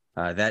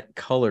 that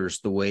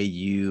colors the way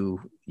you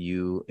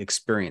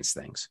experience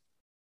things.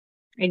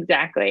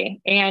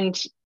 Exactly.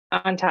 And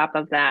on top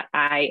of that,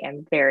 I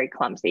am very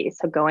clumsy.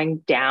 So going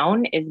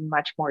down is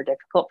much more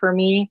difficult for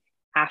me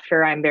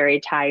after I'm very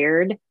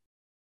tired.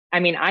 I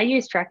mean, I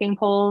use trekking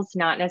poles,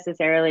 not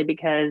necessarily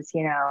because,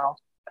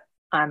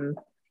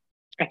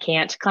 I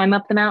can't climb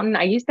up the mountain.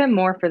 I use them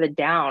more for the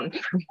down,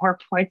 for more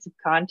points of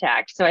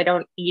contact. So I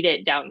don't eat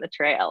it down the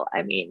trail.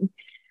 I mean,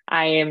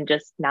 I am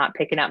just not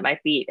picking up my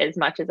feet as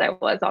much as I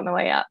was on the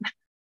way up.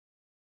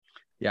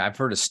 Yeah, I've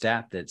heard a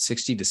stat that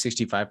 60 to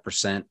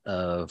 65%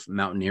 of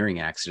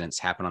mountaineering accidents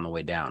happen on the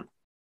way down.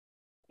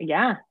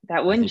 Yeah,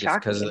 that wouldn't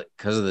shock me.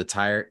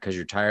 Because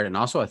you're tired. And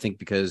also I think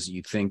because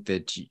you think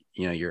that,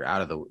 you're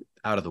out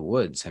of the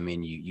woods. I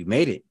mean, you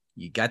made it,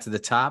 you got to the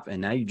top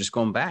and now you're just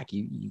going back.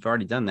 You've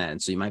already done that.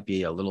 And so you might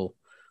be a little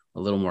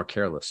more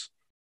careless.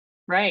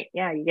 Right.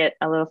 Yeah. You get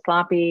a little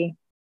sloppy.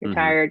 You're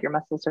tired. Your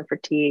muscles are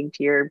fatigued.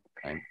 You're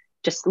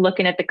just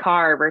looking at the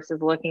car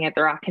versus looking at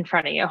the rock in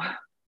front of you.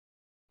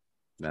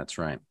 That's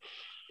right.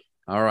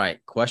 All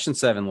right. Question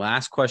 7,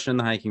 last question in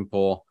the hiking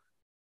poll.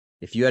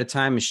 If you had a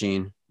time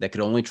machine that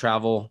could only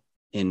travel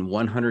in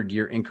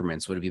 100-year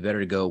increments, would it be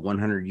better to go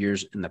 100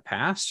 years in the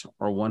past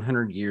or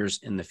 100 years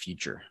in the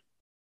future?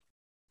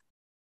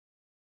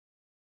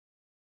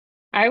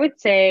 I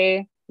would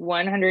say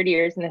 100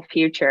 years in the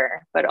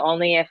future, but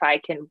only if I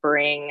can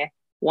bring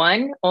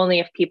only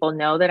if people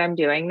know that I'm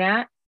doing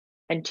that,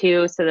 and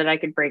 2, so that I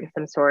could bring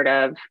some sort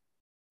of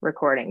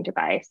recording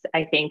device.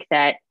 I think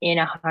that in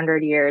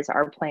 100 years,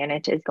 our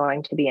planet is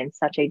going to be in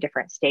such a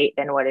different state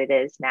than what it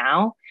is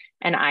now.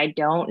 And I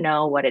don't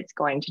know what it's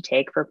going to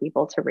take for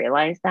people to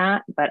realize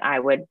that, but I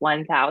would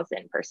 1000%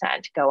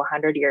 go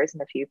 100 years in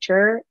the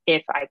future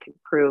if I could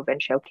prove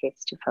and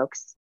showcase to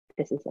folks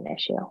this is an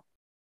issue.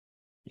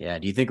 Yeah.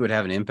 Do you think it would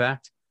have an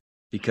impact?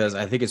 Because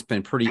I think it's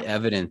been pretty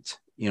evident,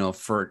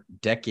 for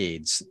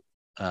decades,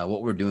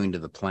 what we're doing to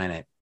the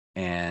planet,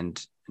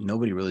 and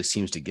nobody really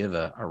seems to give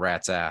a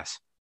rat's ass.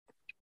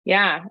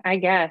 Yeah, I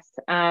guess.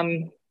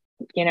 I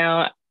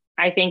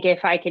think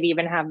if I could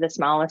even have the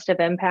smallest of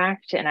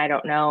impact, and I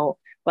don't know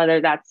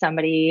whether that's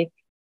somebody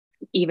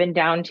even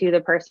down to the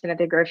person at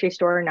the grocery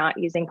store not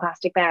using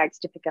plastic bags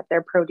to pick up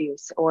their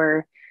produce,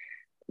 or,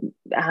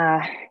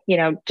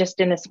 just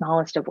in the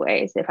smallest of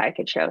ways, if I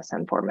could show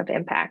some form of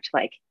impact,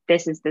 like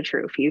this is the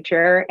true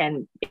future.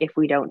 And if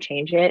we don't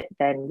change it,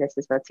 then this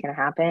is what's going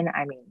to happen.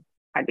 I mean,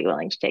 I'd be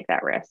willing to take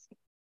that risk.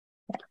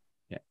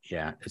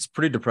 Yeah. It's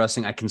pretty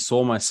depressing. I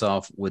console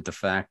myself with the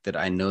fact that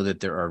I know that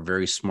there are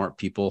very smart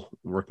people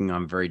working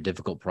on very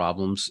difficult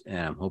problems, and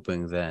I'm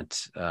hoping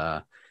that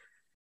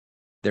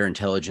their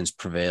intelligence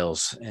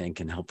prevails and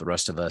can help the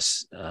rest of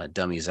us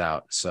dummies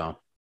out. So,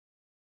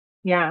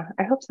 Yeah,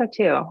 I hope so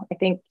too. I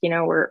think,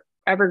 we're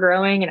ever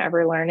growing and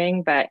ever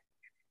learning, but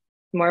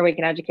the more we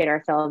can educate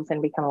ourselves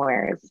and become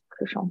aware is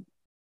crucial.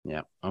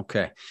 yeah.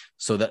 Okay.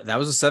 So that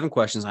was the 7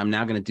 questions. I'm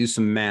now going to do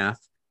some math,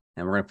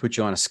 and we're going to put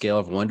you on a scale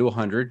of 1 to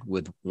 100,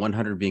 with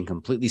 100 being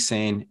completely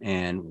sane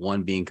and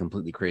 1 being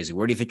completely crazy.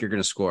 Where do you think you're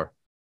going to score?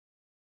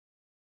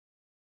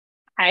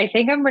 I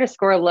think I'm going to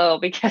score low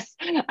because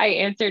I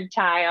answered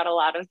tie on a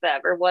lot of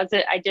them, or was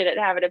it? I didn't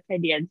have an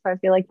opinion, so I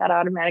feel like that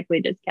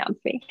automatically discounts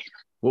me.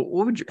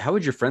 How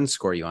would your friends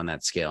score you on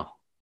that scale?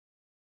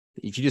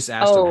 If you just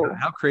asked them, Oh,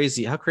 how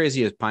crazy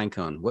is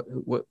Pinecone?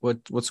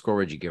 What score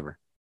would you give her?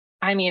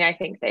 I mean, I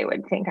think they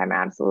would think I'm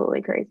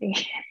absolutely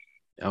crazy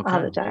all Okay,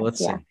 the well, time.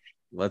 let's Yeah. see.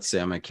 Let's see.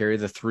 I'm going to carry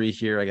the 3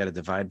 here. I got to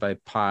divide by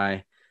pi.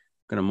 I'm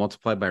going to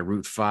multiply by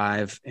root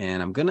 5,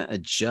 and I'm going to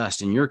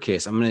adjust. In your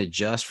case, I'm going to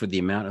adjust for the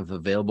amount of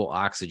available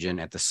oxygen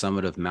at the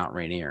summit of Mount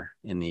Rainier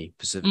in the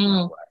Pacific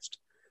Northwest.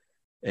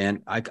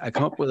 And I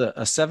come up with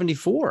a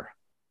 74.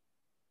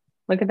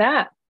 Look at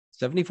that.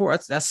 74.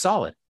 That's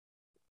solid.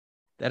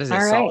 That is a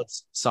All right.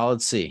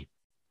 solid C.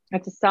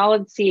 That's a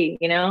solid C,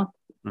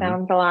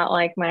 sounds a lot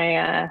like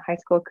my high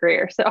school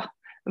career. So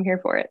I'm here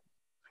for it.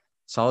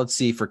 Solid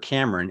C for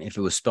Kamrin if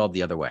it was spelled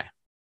the other way.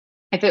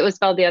 If it was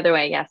spelled the other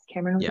way, yes.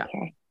 Kamrin with a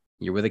K.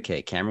 You're with a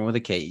K. Kamrin with a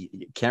K.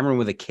 Kamrin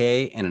with a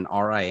K and an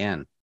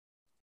R-I-N.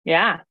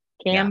 Yeah.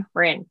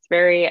 Kamrin. It's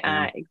very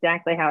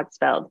exactly how it's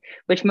spelled,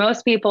 which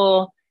most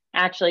people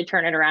actually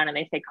turn it around and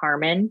they say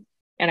Carmen.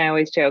 And I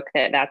always joke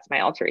that that's my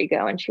alter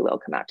ego and she will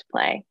come out to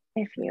play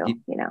if you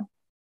know.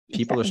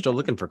 People are still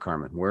looking for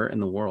Carmen. Where in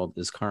the world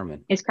is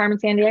Carmen? Is Carmen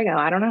Sandiego?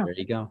 I don't know. There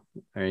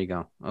you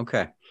go.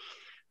 Okay.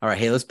 All right.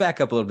 Hey, let's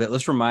back up a little bit.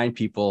 Let's remind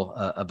people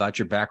about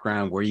your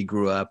background, where you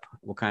grew up,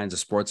 what kinds of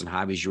sports and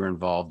hobbies you were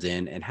involved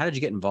in, and how did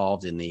you get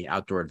involved in the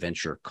outdoor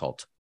adventure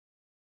cult?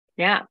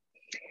 Yeah.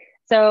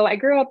 So I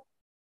grew up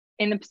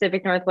in the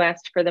Pacific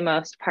Northwest for the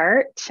most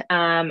part.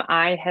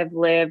 I have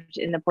lived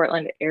in the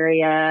Portland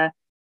area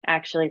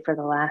actually for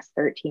the last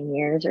 13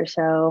 years or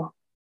so.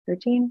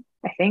 13,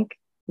 I think.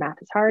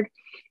 Math is hard.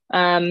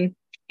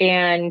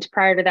 And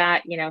prior to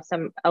that,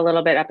 a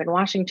little bit up in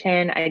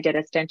Washington. I did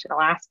a stint in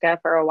Alaska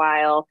for a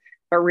while,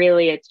 but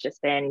really it's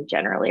just been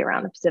generally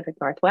around the Pacific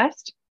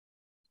Northwest.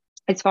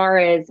 As far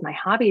as my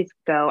hobbies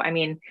go, I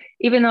mean,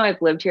 even though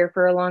I've lived here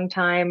for a long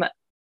time,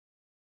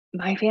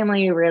 my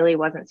family really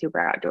wasn't super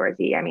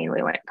outdoorsy. I mean,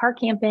 we went car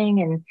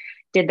camping and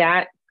did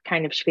that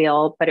kind of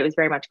spiel, but it was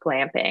very much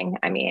glamping.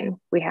 I mean,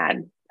 we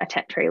had a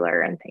tent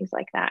trailer and things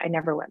like that. I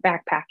never went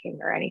backpacking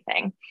or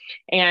anything.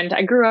 And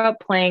I grew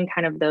up playing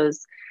kind of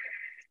those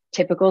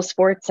typical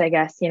sports, I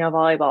guess,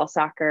 volleyball,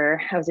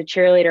 soccer. I was a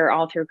cheerleader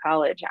all through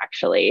college,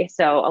 actually.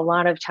 So a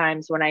lot of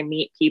times when I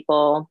meet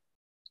people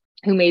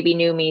who maybe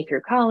knew me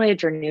through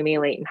college or knew me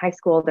late in high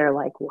school, they're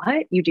like,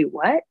 what? You do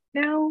what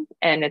now?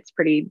 And it's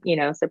pretty,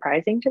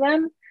 surprising to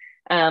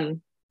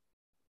them.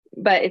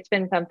 But it's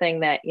been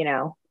something that,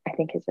 I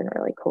think has been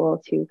really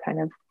cool to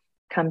kind of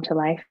come to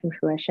life and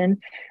fruition.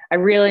 I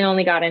really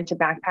only got into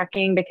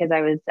backpacking because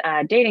I was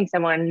dating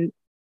someone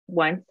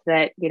once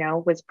that,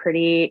 was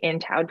pretty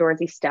into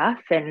outdoorsy stuff.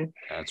 And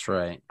that's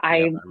right.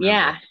 I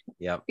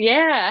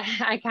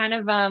kind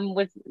of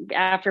was,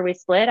 after we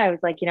split, I was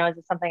like, is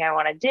this something I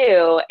want to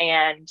do?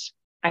 And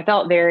I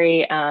felt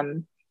very,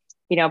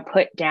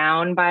 put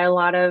down by a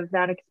lot of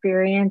that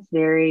experience.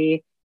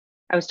 I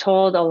was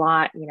told a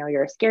lot,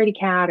 you're a scaredy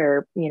cat,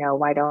 or,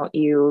 why don't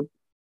you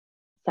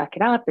suck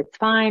it up? It's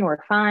fine.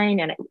 We're fine.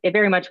 And it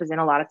very much was in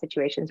a lot of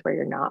situations where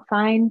you're not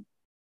fine.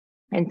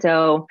 And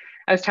so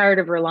I was tired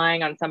of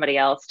relying on somebody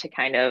else to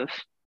kind of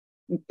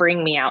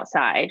bring me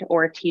outside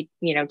or teach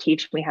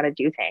me how to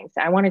do things.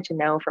 I wanted to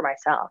know for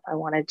myself. I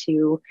wanted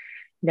to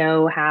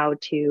know how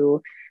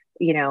to,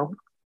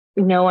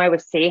 know I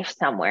was safe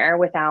somewhere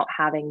without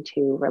having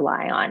to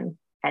rely on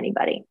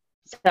anybody.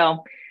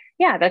 So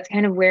yeah, that's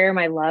kind of where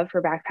my love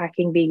for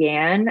backpacking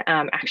began.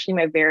 Actually,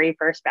 my very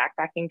first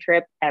backpacking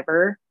trip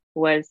ever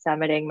was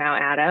summiting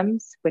Mount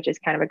Adams, which is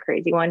kind of a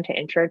crazy one to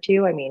intro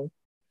to. I mean,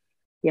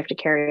 you have to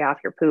carry off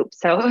your poop.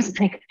 So it was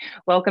like,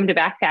 welcome to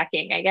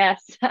backpacking, I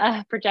guess,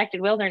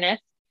 protected wilderness.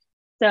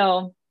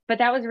 So, but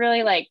that was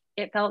really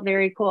it felt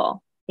very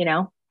cool.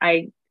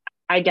 I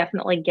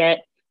definitely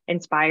get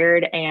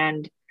inspired,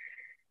 and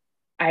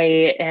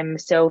I am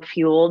so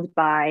fueled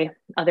by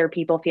other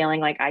people feeling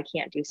like I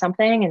can't do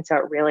something. And so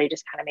it really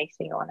just kind of makes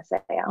me want to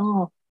say,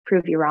 oh,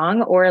 prove you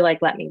wrong, or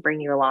let me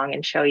bring you along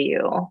and show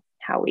you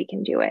how we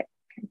can do it,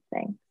 kind of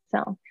thing.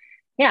 So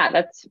yeah,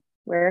 that's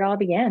where it all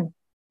began,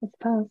 I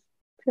suppose.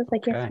 Feels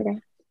like yesterday.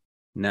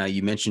 Now,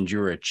 you mentioned you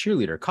were a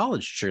cheerleader,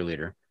 college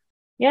cheerleader.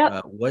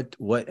 Yeah. What,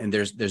 and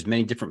there's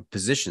many different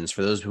positions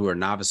for those who are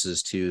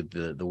novices to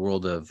the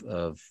world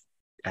of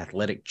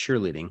athletic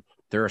cheerleading.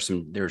 there's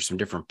some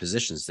different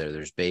positions there.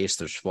 There's base,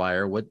 there's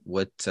flyer.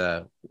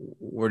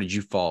 Where did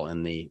you fall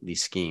in the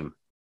scheme?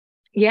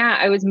 Yeah,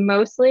 I was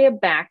mostly a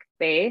back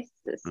base.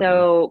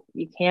 So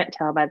you can't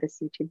tell by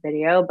this YouTube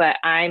video, but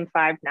I'm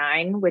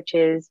 5'9", which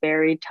is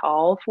very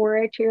tall for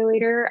a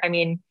cheerleader. I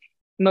mean,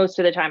 most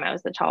of the time I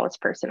was the tallest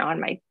person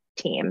on my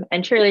team,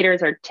 and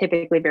cheerleaders are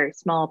typically very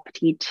small,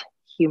 petite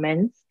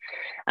humans,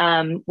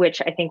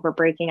 which I think we're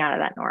breaking out of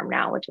that norm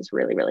now, which is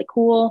really, really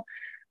cool.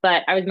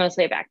 But I was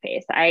mostly a back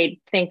base. I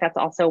think that's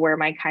also where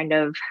my kind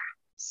of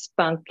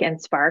spunk and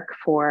spark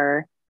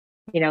for,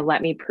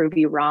 let me prove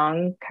you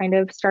wrong kind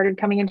of started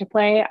coming into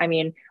play. I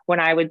mean, when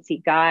I would see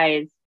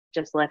guys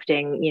just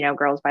lifting,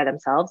 girls by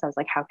themselves, I was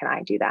like, how can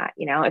I do that?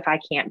 If I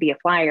can't be a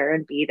flyer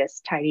and be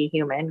this tiny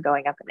human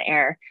going up in the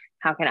air,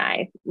 how can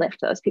I lift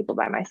those people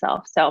by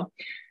myself? So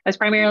I was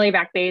primarily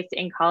back based.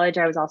 In college,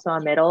 I was also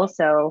a middle.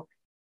 So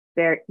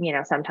there,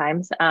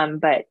 sometimes,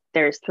 but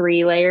there's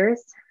 3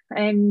 layers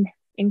in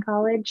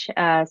college.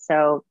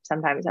 So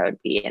sometimes I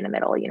would be in the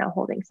middle,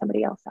 holding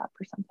somebody else up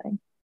or something.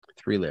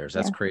 3 layers.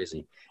 That's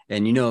crazy.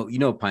 And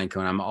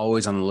Pinecone, I'm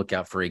always on the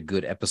lookout for a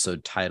good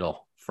episode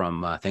title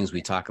from things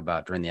we talk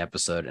about during the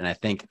episode. And I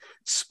think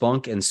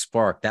Spunk and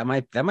Spark, that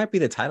might be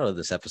the title of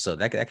this episode.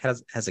 That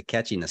has a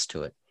catchiness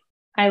to it.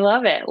 I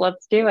love it.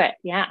 Let's do it.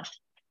 Yeah.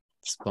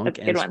 Spunk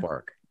and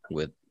Spark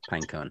with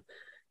Pinecone.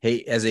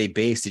 Hey, as a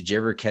base, did you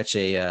ever catch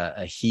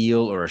a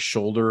heel or a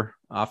shoulder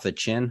off the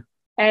chin?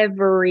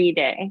 Every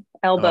day.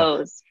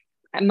 Elbows.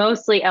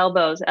 Mostly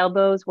elbows.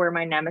 Elbows were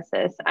my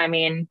nemesis. I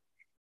mean,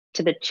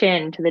 to the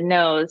chin, to the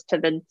nose, to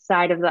the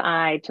side of the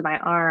eye, to my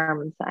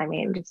arms. I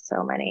mean, just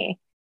so many.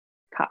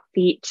 Caught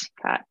feet,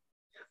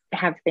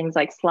 have things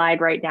like slide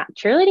right down.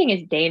 Cheerleading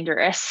is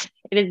dangerous.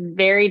 It is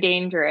very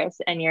dangerous.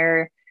 And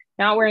you're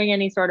not wearing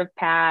any sort of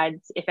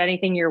pads. If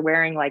anything, you're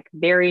wearing like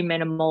very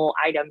minimal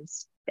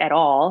items at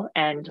all,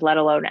 and let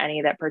alone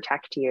any that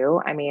protect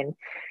you. I mean,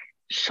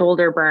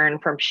 shoulder burn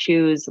from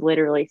shoes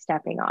literally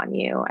stepping on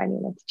you. I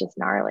mean, it's just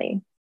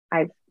gnarly.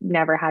 I've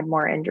never had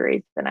more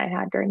injuries than I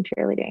had during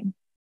cheerleading.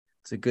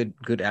 It's a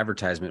good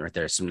advertisement right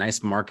there. Some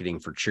nice marketing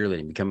for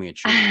cheerleading, becoming a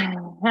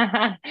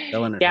cheerleader.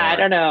 Yeah,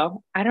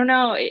 I don't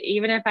know.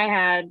 Even if I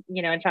had,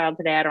 a child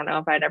today, I don't know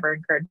if I'd ever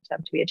encourage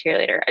them to be a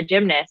cheerleader. A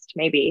gymnast,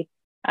 maybe.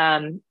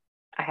 I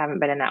haven't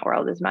been in that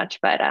world as much,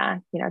 but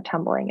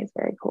tumbling is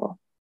very cool.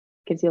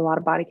 Gives you a lot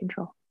of body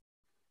control.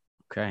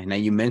 Okay. Now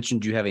you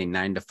mentioned you have a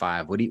 9 to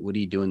 5. What are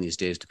you doing these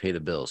days to pay the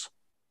bills?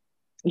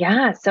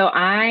 Yeah, so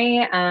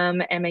I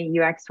am a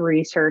UX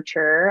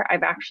researcher.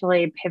 I've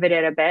actually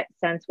pivoted a bit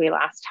since we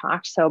last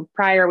talked. So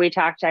prior we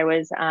talked, I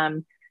was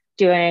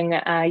doing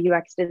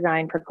UX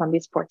design for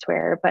Columbia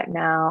Sportswear, but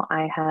now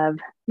I have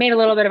made a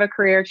little bit of a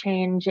career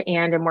change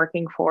and am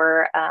working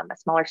for a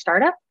smaller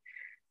startup.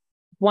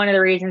 One of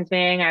the reasons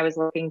being I was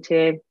looking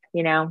to,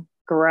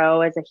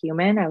 grow as a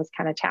human. I was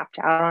kind of tapped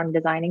out on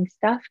designing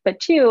stuff, but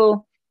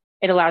 2,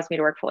 it allows me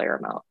to work fully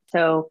remote.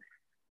 So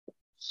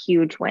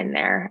huge win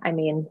there. I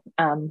mean,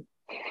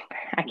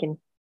 I can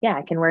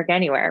work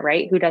anywhere,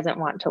 right? Who doesn't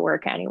want to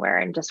work anywhere?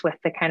 And just with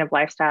the kind of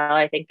lifestyle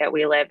I think that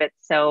we live, it's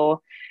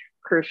so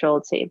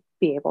crucial to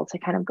be able to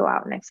kind of go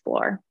out and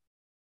explore.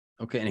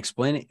 Okay. And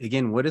explain it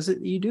again. What is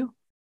it that you do?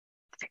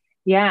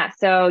 Yeah.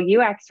 So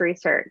UX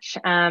research,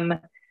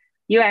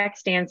 UX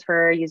stands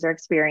for user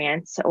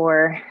experience,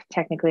 or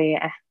technically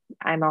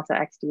I'm also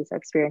XD, so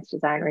experience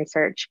design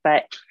research,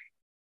 but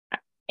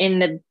in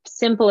the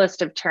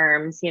simplest of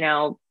terms,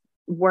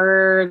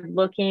 we're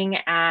looking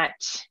at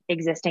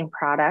existing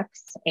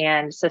products.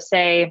 And so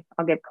say,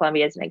 I'll give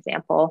Columbia as an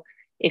example.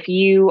 If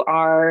you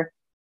are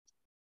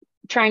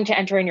trying to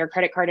enter in your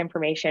credit card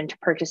information to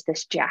purchase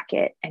this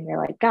jacket, and you're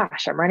like,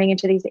 gosh, I'm running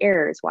into these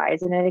errors. Why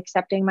isn't it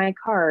accepting my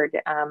card?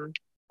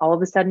 All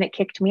of a sudden it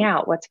kicked me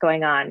out. What's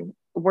going on?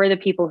 We're the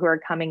people who are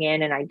coming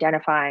in and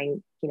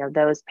identifying,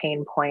 those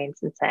pain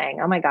points and saying,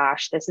 oh my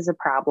gosh, this is a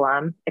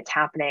problem. It's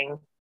happening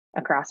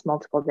across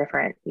multiple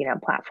different,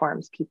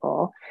 platforms,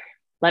 people.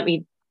 Let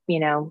me,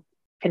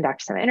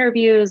 conduct some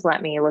interviews.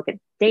 Let me look at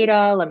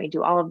data. Let me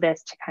do all of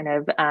this to kind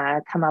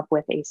of come up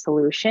with a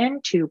solution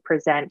to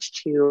present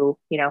to,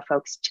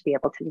 folks to be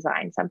able to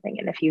design something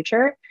in the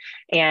future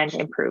and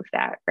improve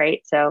that,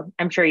 right? So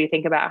I'm sure you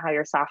think about how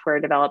your software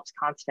develops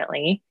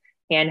constantly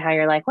and how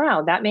you're like,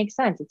 wow, that makes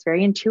sense. It's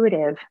very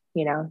intuitive.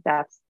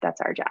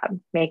 That's our job,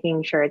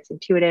 making sure it's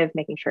intuitive,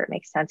 making sure it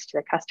makes sense to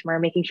the customer,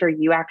 making sure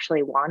you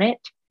actually want it.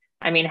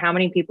 I mean, how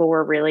many people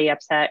were really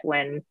upset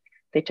when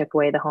they took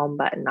away the home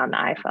button on the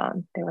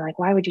iPhone? They were like,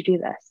 why would you do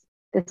this?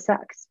 This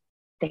sucks.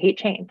 They hate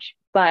change,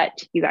 but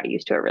you got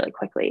used to it really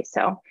quickly.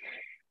 So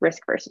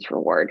risk versus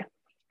reward,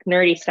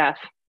 nerdy stuff.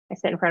 I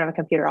sit in front of a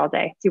computer all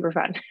day. Super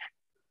fun.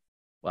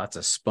 Lots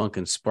of spunk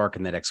and spark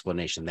in that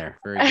explanation there.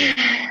 Very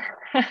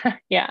good.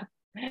 Yeah,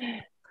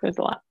 there's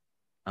a lot.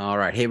 All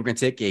right. Hey, we're going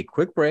to take a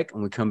quick break.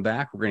 When we come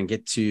back, we're going to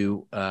get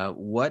to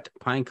what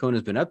Pinecone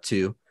has been up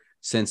to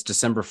since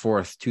December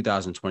 4th,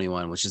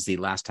 2021, which is the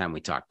last time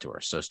we talked to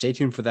her. So stay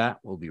tuned for that.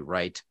 We'll be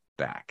right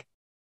back.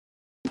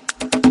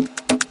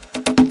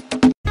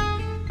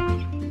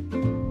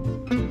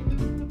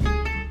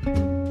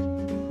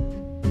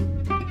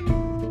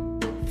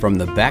 From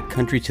the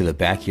backcountry to the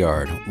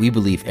backyard, we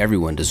believe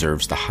everyone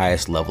deserves the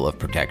highest level of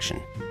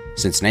protection.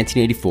 Since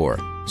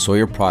 1984,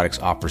 Sawyer Products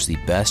offers the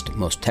best,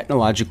 most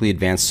technologically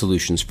advanced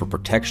solutions for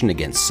protection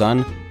against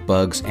sun,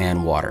 bugs,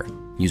 and water,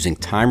 using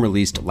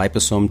time-released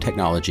liposome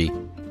technology,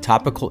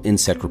 topical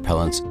insect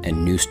repellents,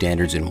 and new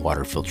standards in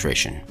water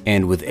filtration.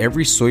 And with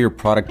every Sawyer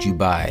product you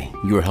buy,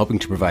 you are helping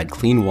to provide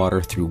clean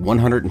water through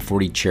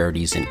 140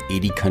 charities in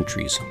 80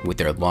 countries with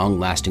their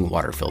long-lasting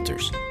water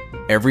filters.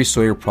 Every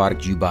Sawyer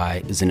product you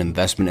buy is an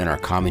investment in our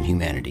common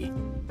humanity.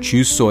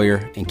 Choose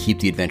Sawyer and keep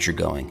the adventure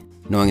going,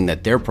 knowing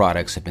that their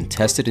products have been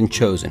tested and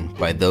chosen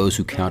by those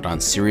who count on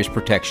serious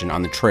protection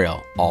on the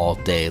trail all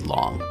day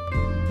long.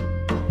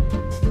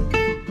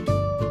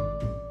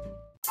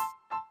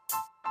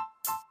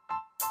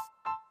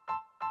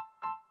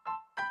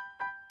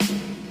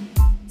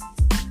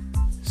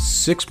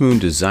 Six Moon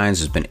Designs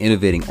has been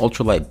innovating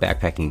ultralight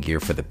backpacking gear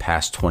for the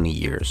past 20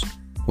 years.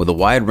 With a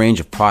wide range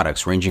of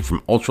products ranging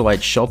from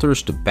ultralight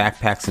shelters to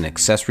backpacks and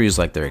accessories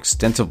like their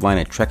extensive line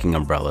of trekking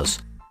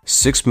umbrellas,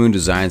 Six Moon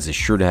Designs is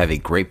sure to have a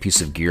great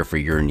piece of gear for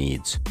your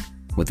needs.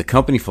 With the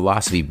company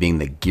philosophy being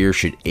that gear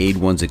should aid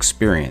one's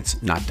experience,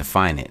 not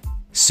define it,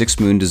 Six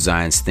Moon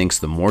Designs thinks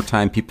the more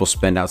time people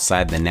spend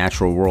outside the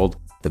natural world,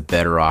 the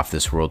better off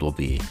this world will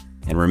be.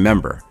 And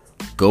remember,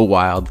 go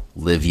wild,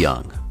 live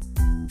young.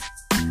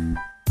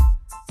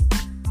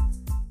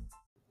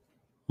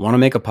 Want to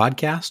make a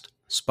podcast?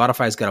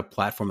 Spotify's got a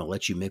platform that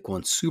lets you make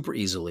one super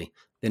easily,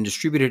 then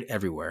distribute it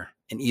everywhere,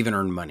 and even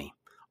earn money,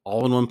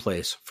 all in one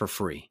place for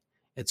free.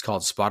 It's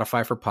called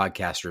Spotify for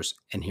Podcasters,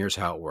 and here's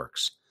how it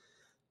works.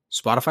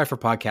 Spotify for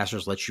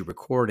Podcasters lets you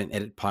record and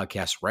edit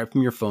podcasts right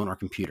from your phone or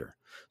computer,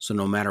 so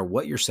no matter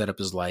what your setup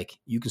is like,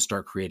 you can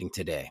start creating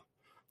today.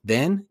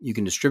 Then you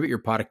can distribute your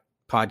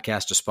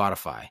podcast to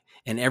Spotify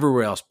and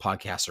everywhere else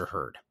podcasts are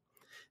heard.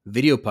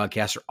 Video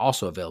podcasts are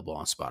also available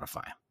on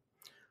Spotify.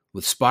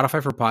 With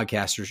Spotify for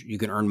Podcasters, you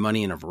can earn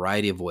money in a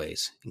variety of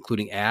ways,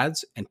 including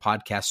ads and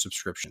podcast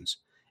subscriptions.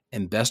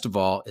 And best of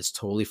all, it's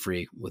totally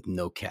free with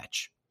no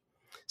catch.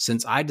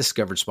 Since I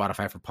discovered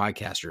Spotify for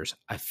Podcasters,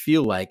 I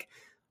feel like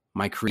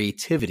my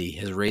creativity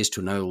has raised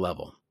to another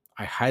level.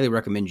 I highly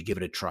recommend you give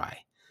it a try.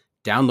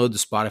 Download the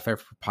Spotify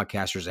for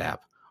Podcasters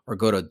app or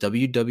go to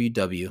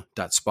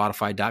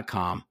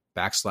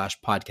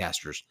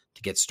www.spotify.com/podcasters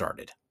to get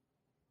started.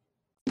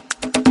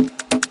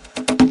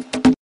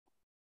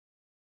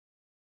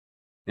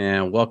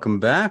 And welcome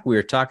back. We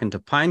are talking to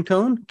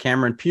Pinecone,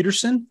 Kamrin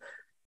Peterson.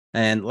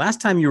 And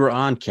last time you were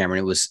on, Kamrin,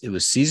 it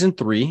was season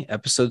 3,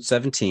 episode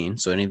 17.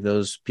 So any of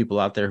those people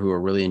out there who are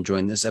really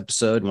enjoying this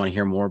episode, want to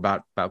hear more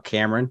about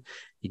Kamrin,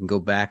 you can go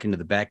back into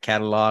the back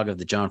catalog of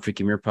the John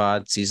Freaking Muir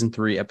Pod, season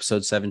 3,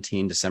 episode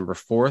 17, December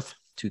 4th,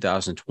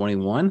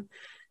 2021,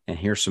 and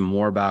hear some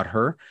more about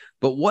her.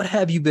 But what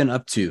have you been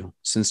up to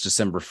since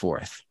December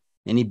 4th?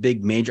 Any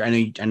big major? I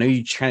know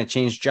you kind of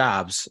changed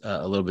jobs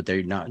a little bit there.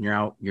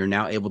 You're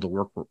now able to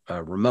work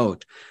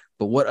remote.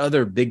 But what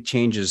other big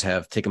changes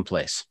have taken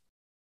place?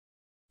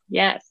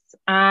 Yes,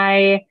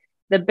 the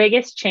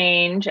biggest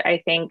change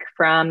I think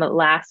from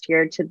last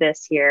year to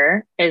this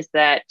year is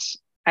that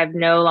I've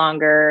no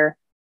longer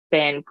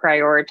been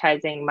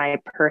prioritizing my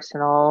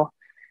personal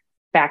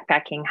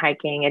backpacking,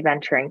 hiking,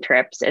 adventuring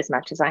trips as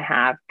much as I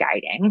have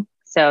guiding.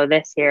 So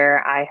this year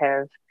I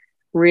have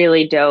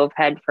really dove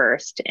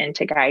headfirst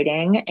into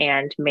guiding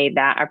and made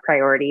that a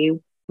priority,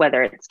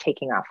 whether it's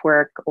taking off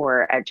work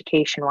or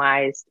education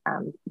wise,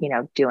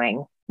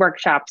 doing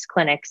workshops,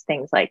 clinics,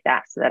 things like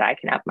that, so that I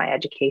can up my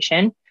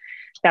education.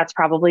 That's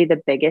probably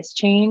the biggest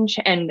change.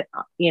 And,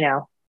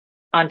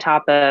 on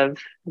top of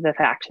the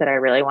fact that I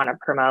really want to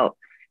promote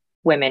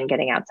women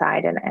getting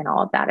outside and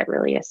all of that, it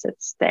really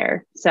sits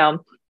there.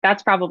 So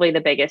that's probably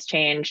the biggest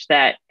change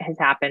that has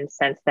happened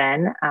since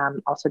then.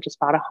 Also just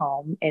bought a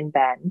home in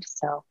Bend.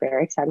 So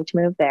very excited to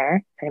move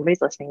there. If anybody's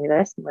listening to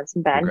this and lives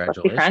in Bend, let's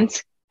be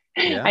friends.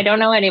 Yeah. I don't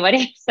know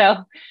anybody,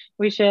 so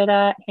we should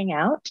hang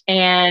out.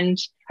 And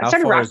I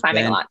started rock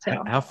climbing a lot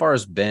too. How far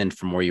is Bend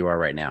from where you are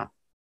right now?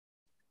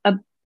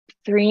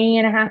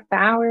 3.5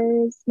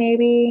 hours,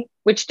 maybe,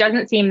 which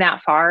doesn't seem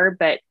that far,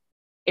 but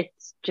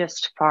it's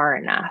just far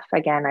enough.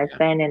 Again, I've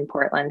been in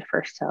Portland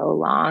for so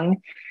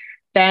long.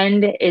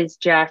 Bend is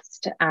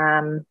just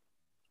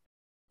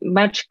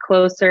much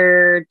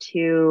closer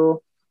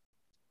to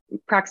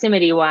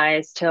proximity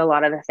wise to a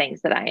lot of the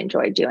things that I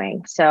enjoy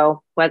doing.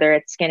 So whether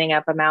it's skinning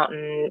up a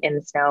mountain in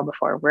the snow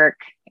before work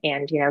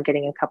and,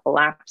 getting a couple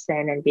laps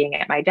in and being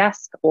at my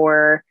desk,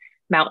 or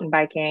mountain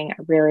biking. I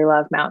really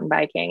love mountain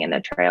biking, and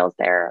the trails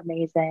there are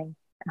amazing.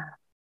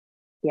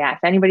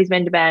 If anybody's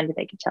been to Bend,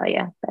 they could tell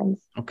you.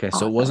 Bend's okay. awesome.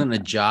 So it wasn't a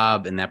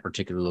job in that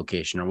particular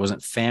location, or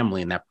wasn't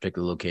family in that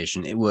particular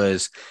location.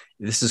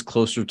 This is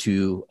closer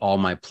to all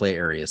my play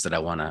areas that I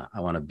want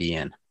to be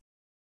in.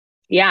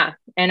 Yeah.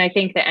 And I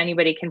think that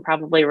anybody can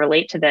probably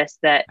relate to this,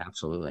 that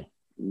absolutely,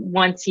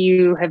 once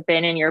you have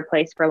been in your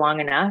place for long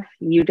enough,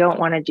 you don't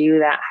want to do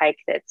that hike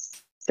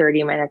that's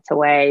 30 minutes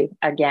away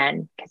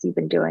again, because you've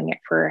been doing it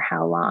for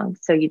how long?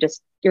 So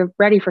you're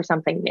ready for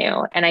something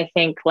new. And I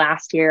think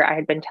last year I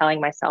had been telling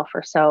myself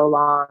for so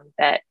long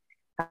that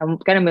I'm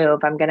going to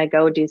move, I'm going to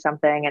go do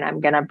something, and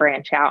I'm going to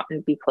branch out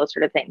and be closer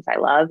to things I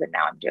love. And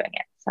now I'm doing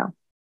it. So.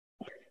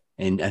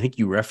 And I think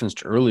you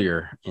referenced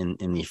earlier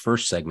in the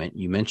first segment,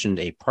 you mentioned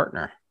a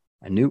partner,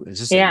 a new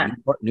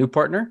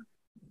partner?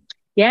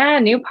 Yeah,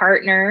 new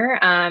partner.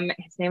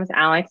 His name is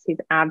Alex. He's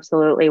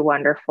absolutely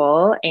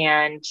wonderful.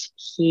 And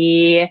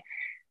he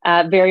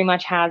very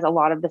much has a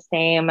lot of the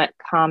same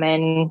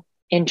common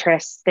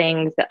interests,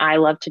 things that I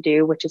love to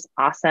do, which is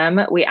awesome.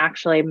 We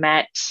actually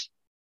met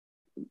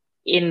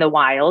in the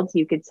wild,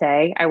 you could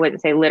say. I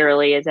wouldn't say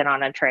literally as in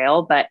on a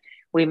trail, but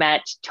we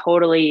met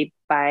totally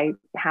by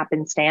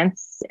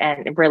happenstance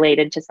and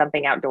related to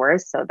something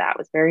outdoors. So that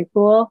was very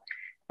cool.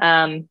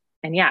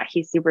 And yeah,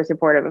 he's super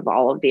supportive of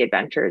all of the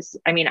adventures.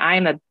 I mean,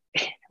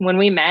 when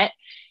we met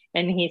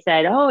and he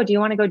said, "Oh, do you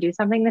want to go do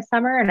something this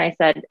summer?" And I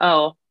said,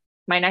 "Oh,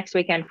 my next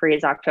weekend free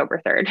is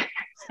October 3rd,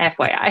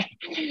 FYI.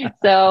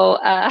 So,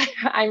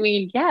 I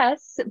mean,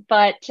 yes,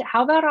 but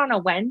how about on a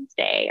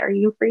Wednesday? Are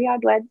you free on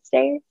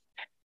Wednesdays?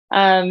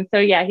 So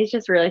yeah, he's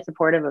just really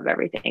supportive of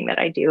everything that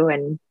I do,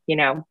 and,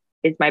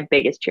 is my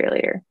biggest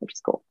cheerleader, which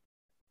is cool.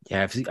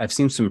 Yeah. I've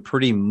seen some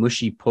pretty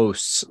mushy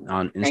posts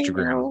on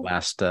Instagram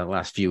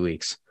last few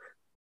weeks.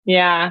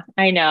 Yeah,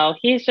 I know.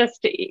 He's just,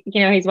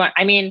 he's one.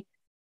 I mean,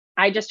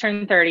 I just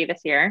turned 30 this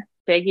year.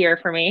 Big year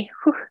for me.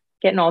 Whew,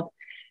 getting old.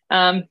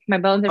 My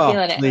bones are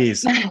feeling it.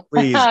 Please.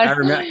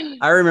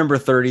 I remember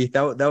 30.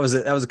 That was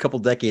a couple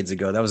decades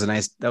ago. That was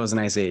a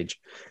nice age.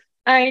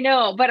 I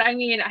know, but I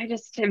mean, I'm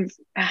just feeling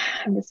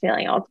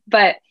old.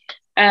 But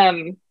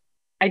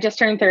I just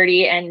turned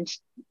 30, and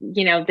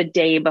the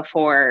day of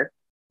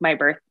my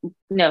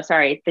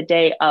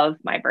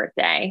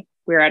birthday,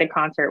 we were at a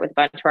concert with a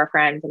bunch of our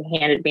friends, and he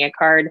handed me a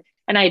card,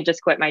 and I had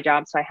just quit my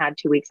job. So I had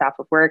 2 weeks off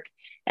of work,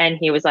 and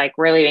he was like,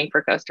 "We're leaving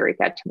for Costa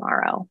Rica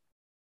tomorrow,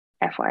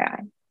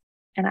 FYI."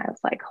 And I was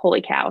like,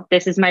 holy cow,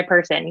 this is my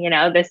person.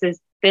 This is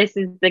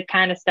the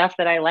kind of stuff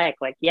that I like.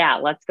 Like, yeah,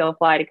 let's go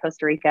fly to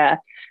Costa Rica,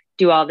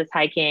 do all this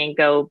hiking,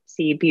 go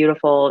see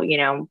beautiful,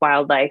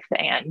 wildlife,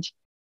 and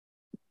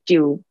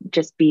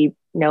just be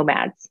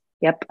nomads.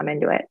 Yep. I'm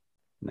into it.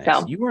 Nice.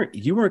 So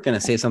You weren't going to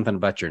say something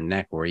about your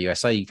neck, were you? I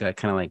saw you got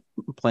kind of like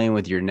playing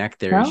with your neck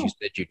there as you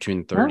said you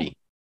turned 30.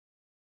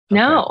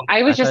 No, Okay.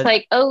 I was just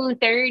like,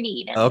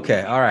 30.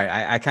 Okay. All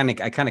right. I kind of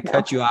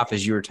cut you off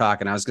as you were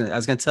talking. I was going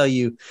to tell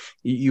you,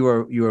 you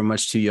are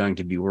much too young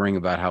to be worrying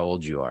about how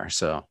old you are.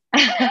 So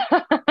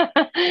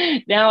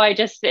no,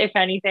 if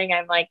anything,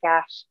 I'm like,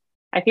 gosh,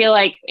 I feel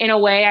like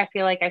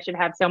I should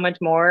have so much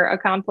more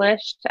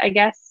accomplished, I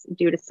guess,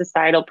 due to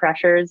societal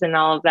pressures and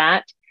all of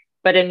that.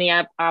 But in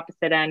the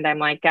opposite end, I'm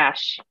like,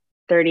 gosh,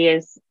 30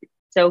 is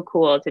so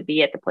cool to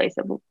be at the place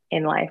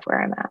in life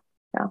where I'm at.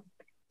 So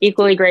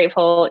equally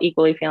grateful,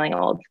 equally feeling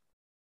old.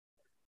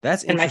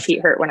 That's and my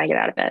feet hurt when I get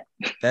out of bed.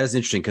 That is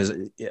interesting, because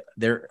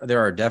there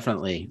are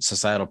definitely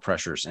societal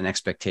pressures and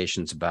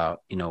expectations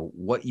about,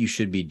 what you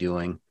should be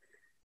doing,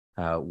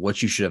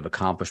 what you should have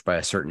accomplished by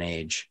a certain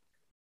age.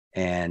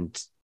 And,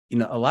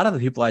 a lot of the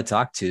people I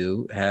talk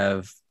to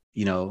have,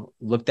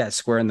 looked that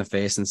square in the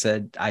face and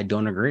said, I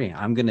don't agree.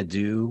 I'm going to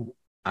do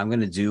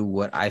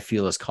what I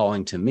feel is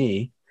calling to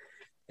me.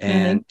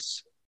 And,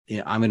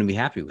 I'm going to be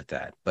happy with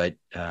that. But,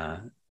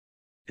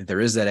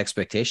 there is that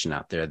expectation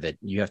out there that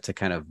you have to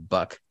kind of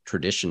buck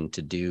tradition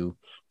to do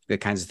the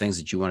kinds of things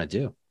that you want to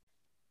do.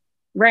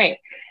 Right.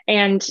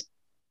 And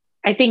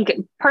I think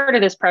part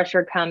of this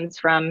pressure comes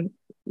from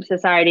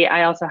society.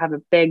 I also have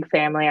a big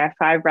family. I have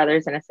 5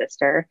 brothers and a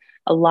sister.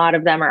 A lot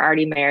of them are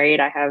already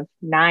married. I have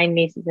 9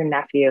 nieces and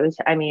nephews.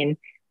 I mean,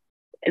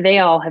 they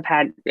all have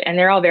had, and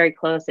they're all very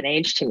close in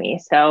age to me.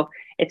 So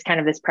it's kind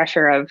of this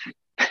pressure of,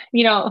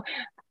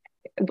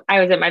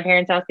 I was at my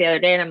parents' house the other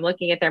day, and I'm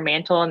looking at their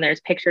mantle, and there's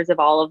pictures of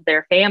all of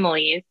their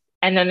families.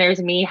 And then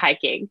there's me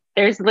hiking.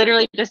 There's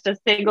literally just a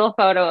single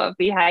photo of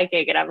me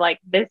hiking. And I'm like,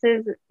 this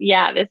is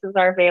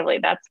our family.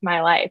 That's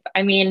my life.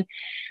 I mean,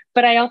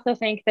 but I also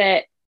think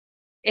that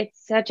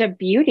it's such a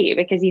beauty,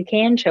 because you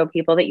can show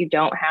people that you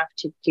don't have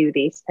to do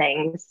these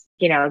things,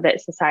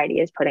 that society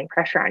is putting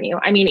pressure on you.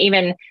 I mean,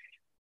 even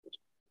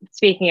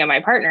speaking of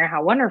my partner,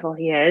 how wonderful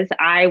he is,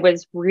 I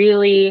was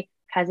really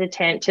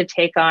hesitant to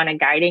take on a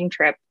guiding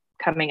trip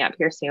coming up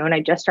here soon. I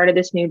just started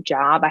this new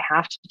job. I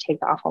have to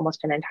take off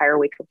almost an entire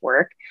week of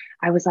work.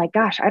 I was like,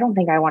 gosh, I don't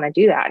think I want to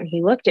do that. And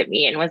he looked at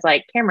me and was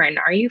like, Kamrin,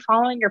 are you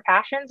following your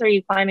passions, or are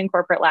you climbing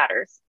corporate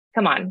ladders?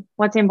 Come on,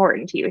 what's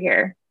important to you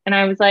here? And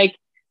I was like,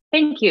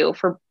 thank you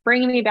for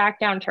bringing me back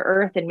down to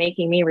earth and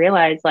making me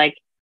realize, like,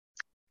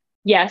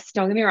 yes,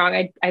 don't get me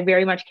wrong. I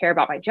very much care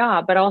about my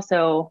job, but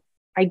also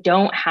I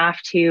don't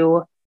have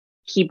to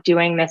keep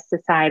doing this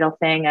societal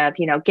thing of,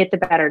 get the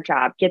better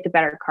job, get the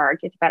better car,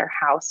 get the better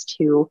house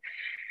to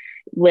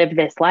live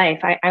this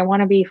life. I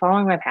want to be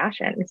following my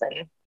passions.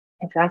 And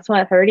if that's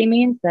what 30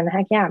 means, then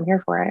heck yeah, I'm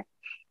here for it.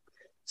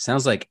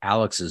 Sounds like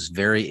Alex is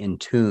very in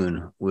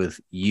tune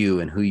with you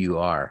and who you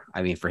are.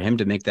 I mean, for him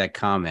to make that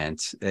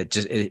comment,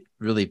 it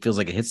really feels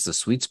like it hits the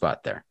sweet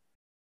spot there.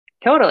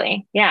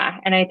 Totally. Yeah.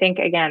 And I think,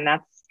 again,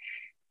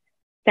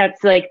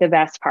 that's like the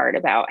best part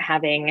about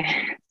having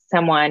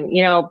someone,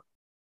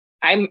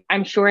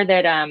 I'm sure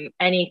that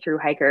any thru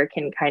hiker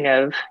can kind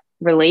of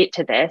relate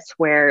to this,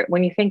 where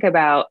when you think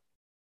about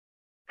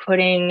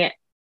putting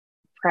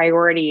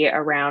priority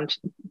around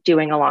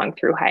doing a long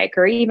through hike,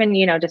 or even,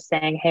 just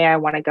saying, hey, I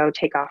want to go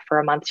take off for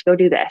a month to go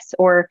do this,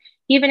 or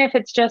even if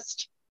it's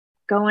just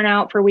going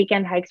out for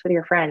weekend hikes with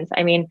your friends.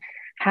 I mean,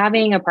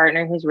 having a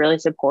partner who's really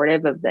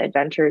supportive of the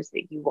adventures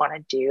that you want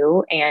to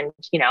do. And,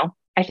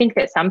 I think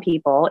that some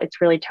people, it's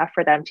really tough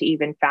for them to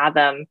even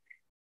fathom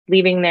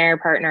leaving their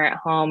partner at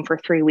home for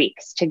 3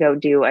 weeks to go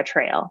do a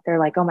trail. They're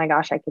like, oh my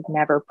gosh, I could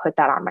never put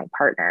that on my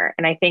partner.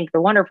 And I think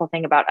the wonderful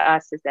thing about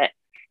us is that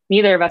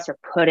neither of us are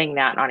putting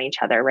that on each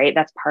other, right?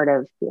 That's part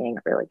of being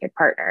a really good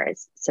partner,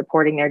 is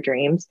supporting their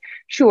dreams.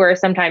 Sure,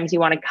 sometimes you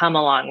want to come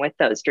along with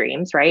those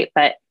dreams, right?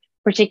 But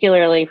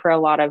particularly for a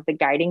lot of the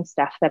guiding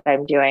stuff that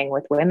I'm doing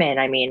with women,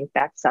 I mean,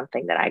 that's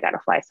something that I got to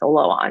fly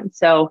solo on.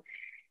 So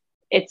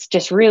it's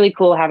just really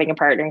cool having a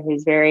partner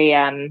who's very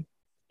in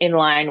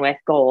line with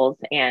goals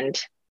and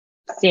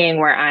seeing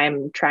where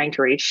I'm trying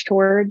to reach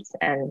towards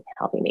and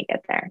helping me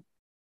get there.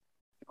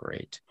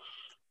 Great.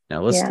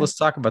 Now let's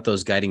talk about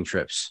those guiding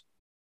trips.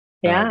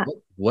 Yeah.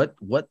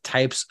 What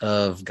types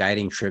of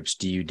guiding trips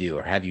do you do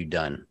or have you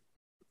done?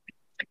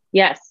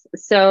 Yes.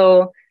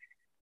 So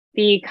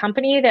the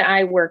company that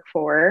I work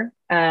for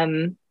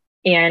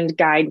and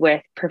guide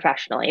with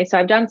professionally. So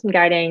I've done some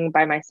guiding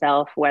by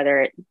myself,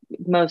 whether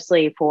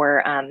mostly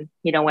for,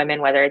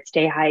 women, whether it's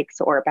day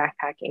hikes or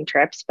backpacking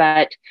trips.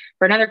 But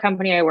for another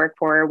company I work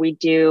for, we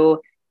do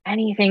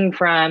anything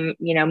from,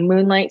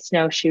 moonlight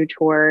snowshoe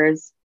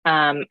tours.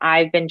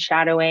 I've been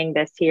shadowing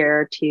this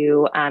year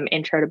to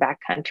intro to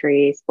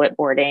backcountry split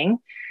boarding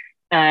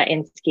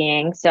in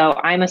skiing. So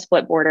I'm a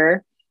split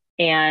boarder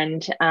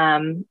and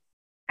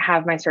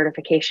have my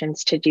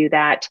certifications to do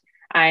that.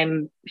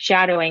 I'm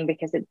shadowing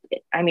because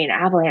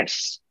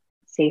avalanche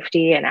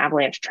safety and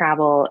avalanche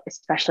travel,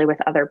 especially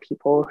with other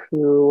people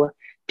who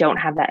don't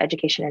have that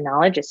education and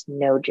knowledge, is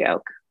no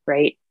joke,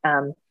 right?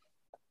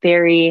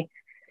 Very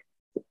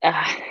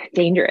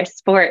dangerous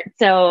sport.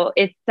 So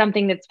it's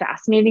something that's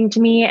fascinating to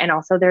me. And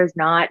also there's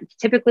not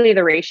typically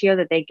the ratio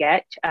that they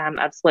get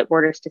of split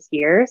boarders to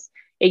skiers.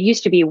 It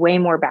used to be way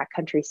more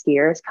backcountry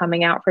skiers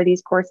coming out for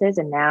these courses.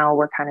 And now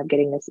we're kind of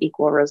getting this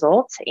equal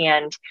result.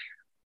 And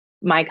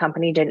my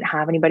company didn't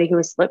have anybody who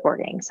was split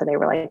boarding. So they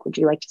were like, would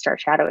you like to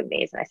start shadowing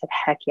these? And I said,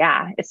 heck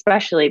yeah,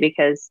 especially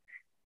because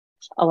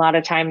a lot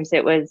of times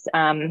it was,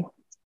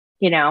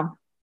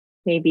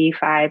 maybe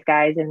 5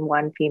 guys and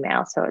 1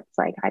 female. So it's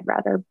like, I'd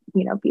rather,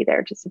 be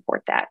there to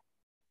support that.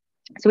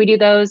 So we do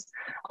those.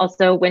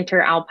 Also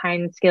winter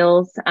alpine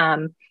skills.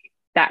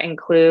 That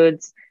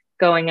includes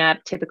going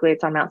up. Typically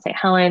it's on Mount St.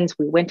 Helens.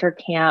 We winter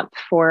camp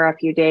for a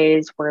few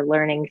days. We're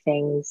learning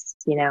things,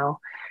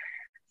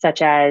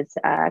 such as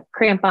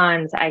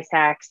crampons, ice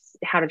axe,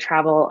 how to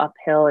travel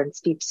uphill in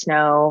steep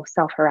snow,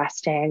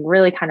 self-arresting,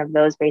 really kind of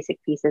those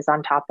basic pieces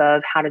on top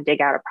of how to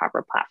dig out a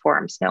proper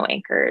platform, snow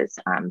anchors.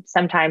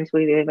 Sometimes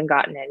we've even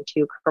gotten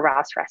into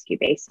crevasse rescue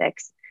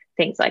basics,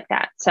 things like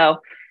that. So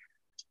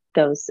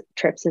those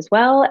trips as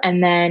well.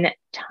 And then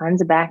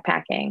tons of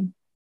backpacking.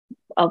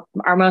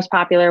 Our most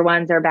popular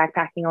ones are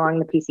backpacking along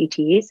the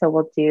PCT. So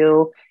we'll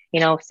do,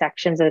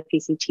 sections of the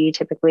PCT,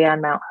 typically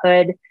on Mount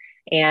Hood,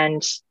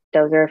 and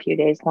those are a few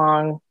days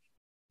long.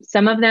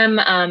 Some of them,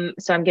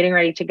 so I'm getting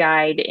ready to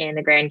guide in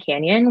the Grand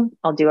Canyon.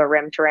 I'll do a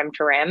rim to rim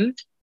to rim,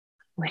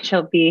 which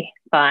will be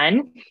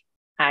fun.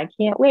 I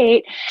can't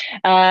wait.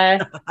 I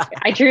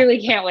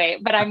truly can't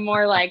wait, but I'm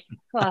more like,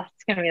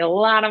 it's going to be a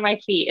lot on my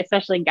feet,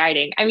 especially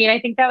guiding. I mean,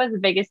 I think that was the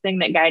biggest thing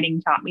that guiding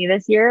taught me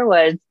this year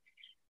was,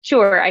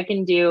 sure, I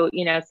can do,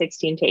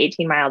 16 to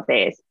 18 mile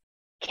days.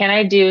 Can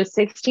I do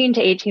 16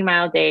 to 18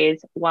 mile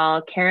days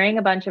while carrying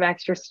a bunch of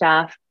extra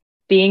stuff,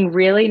 being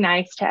really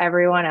nice to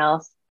everyone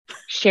else,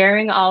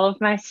 sharing all of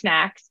my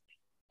snacks,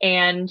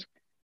 and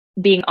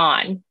being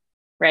on,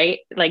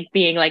 right? Like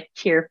being like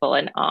cheerful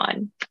and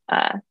on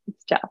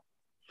stuff.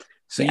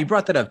 So you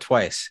brought that up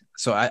twice.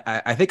 So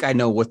I think I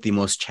know what the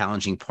most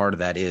challenging part of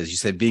that is. You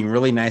said being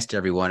really nice to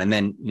everyone, and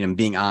then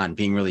being on,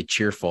 being really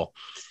cheerful.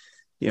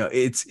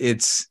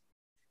 It's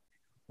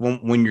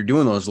when you're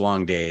doing those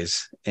long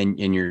days and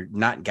you're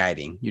not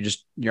guiding,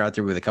 you're out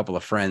there with a couple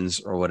of friends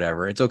or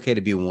whatever. It's okay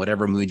to be in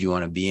whatever mood you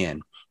want to be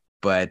in,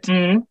 but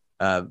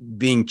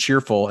being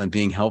cheerful and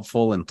being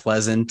helpful and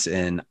pleasant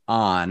and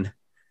on,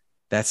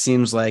 that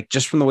seems like,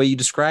 just from the way you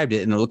described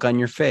it and the look on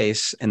your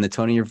face and the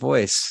tone of your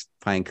voice,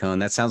 Pinecone,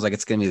 that sounds like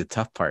it's going to be the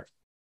tough part.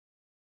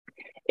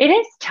 It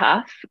is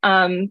tough,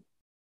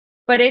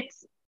 but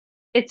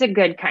it's a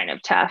good kind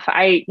of tough.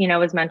 I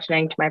was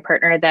mentioning to my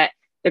partner that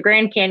the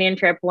Grand Canyon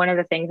trip, one of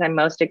the things I'm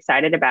most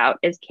excited about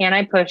is, can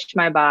I push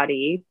my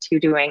body to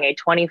doing a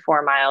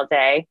 24-mile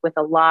day with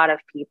a lot of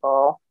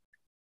people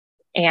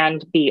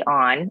and be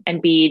on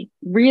and be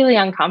really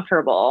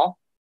uncomfortable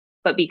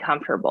but be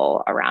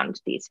comfortable around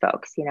these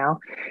folks, you know?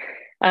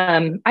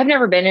 I've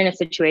never been in a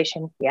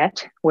situation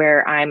yet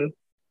where I'm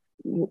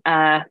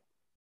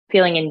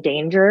feeling in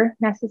danger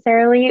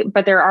necessarily,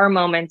 but there are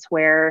moments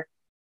where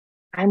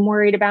I'm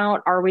worried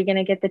about, are we going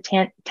to get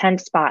the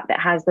tent spot that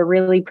has the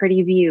really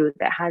pretty view,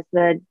 that has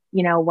the,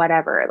 you know,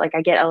 whatever. Like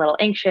I get a little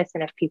anxious,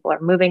 and if people are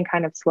moving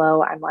kind of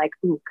slow, I'm like,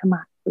 ooh, come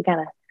on, we got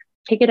to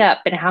pick it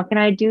up. And how can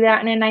I do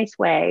that in a nice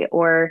way?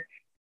 Or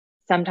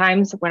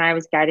sometimes when I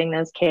was guiding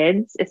those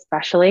kids,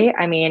 especially,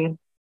 I mean,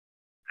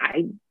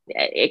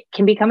 it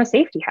can become a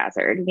safety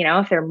hazard, you know,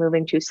 if they're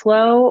moving too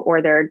slow,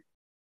 or their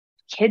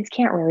kids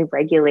can't really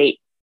regulate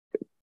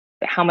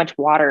how much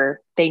water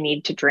they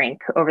need to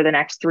drink over the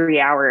next 3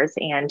 hours,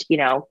 and, you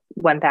know,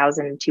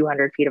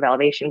 1,200 feet of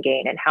elevation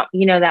gain, and how,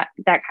 you know, that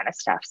kind of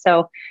stuff.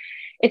 So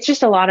it's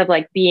just a lot of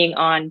like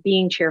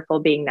being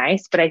cheerful, being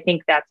nice. But I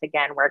think that's,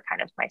 again, where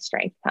kind of my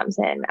strength comes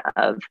in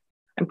of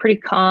I'm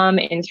pretty calm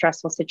in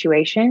stressful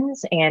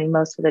situations, and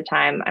most of the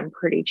time I'm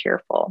pretty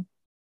cheerful.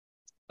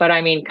 But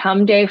I mean,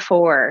 come day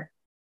 4,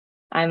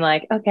 I'm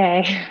like,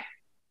 okay,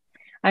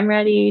 I'm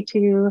ready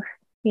to,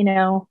 you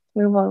know,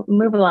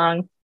 move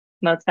along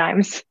most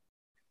times.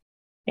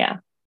 Yeah.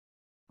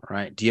 All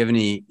right. Do you have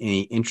any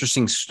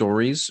interesting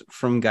stories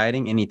from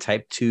guiding? Any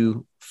type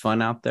 2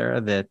 fun out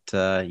there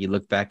that you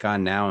look back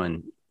on now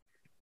and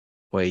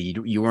boy,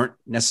 you weren't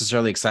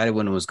necessarily excited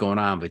when it was going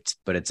on,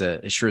 but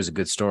it sure is a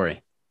good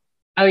story.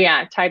 Oh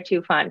yeah, type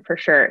 2 fun for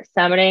sure.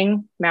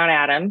 Summiting Mount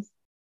Adams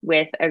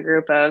with a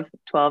group of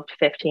 12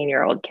 to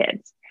 15-year-old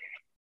kids.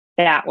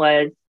 That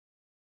was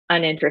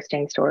an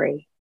interesting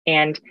story.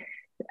 And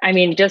I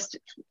mean, just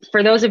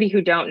for those of you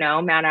who don't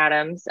know, Mount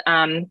Adams,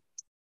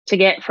 to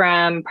get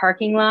from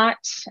parking lot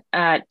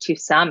to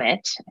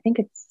summit, I think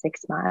it's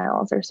 6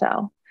 miles or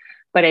so,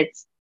 but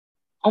it's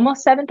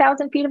almost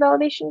 7,000 feet of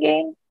elevation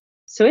gain.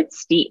 So it's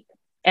steep.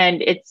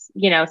 And it's,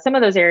 you know, some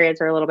of those areas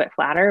are a little bit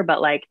flatter,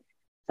 but like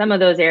some of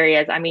those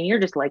areas, I mean, you're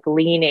just like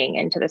leaning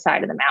into the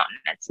side of the mountain.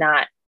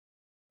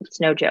 It's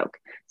no joke.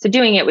 So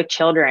doing it with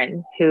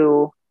children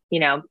who, you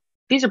know,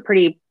 these are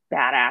pretty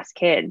badass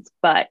kids,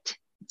 but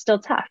it's still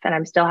tough. And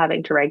I'm still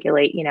having to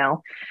regulate, you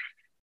know,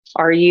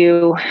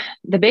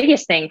 the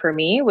biggest thing for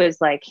me was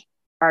like,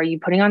 are you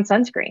putting on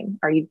sunscreen?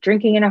 Are you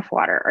drinking enough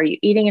water? Are you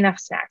eating enough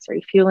snacks? Are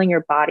you fueling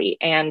your body?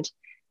 And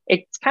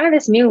it's kind of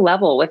this new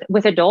level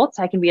with adults.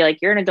 I can be like,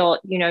 you're an adult,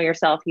 you know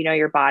yourself, you know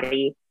your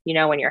body, you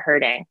know when you're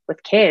hurting.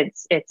 With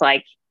kids, it's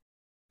like,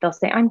 they'll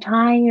say, I'm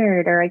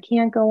tired, or I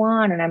can't go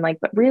on. And I'm like,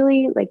 but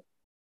really, like,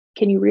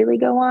 can you really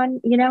go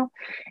on? You know,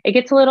 it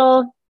gets a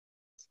little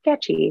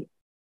sketchy.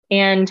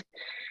 And,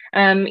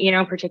 you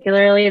know,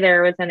 particularly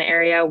there was an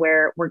area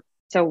where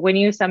so when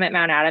you summit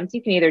Mount Adams,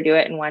 you can either do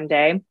it in one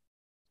day,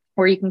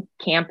 or you can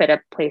camp at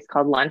a place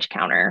called Lunch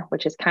Counter,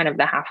 which is kind of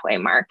the halfway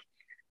mark.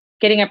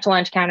 Getting up to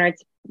Lunch Counter,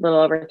 it's a little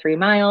over 3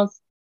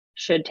 miles,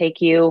 should take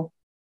you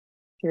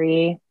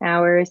 3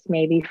 hours,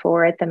 maybe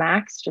 4 at the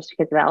max, just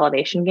because of the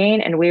elevation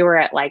gain. And we were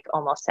at like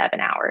almost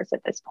 7 hours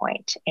at this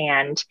point.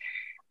 And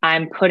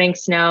I'm putting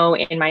snow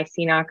in my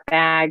CNOC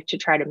bag to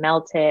try to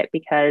melt it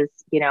because,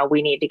 you know,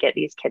 we need to get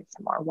these kids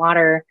some more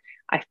water.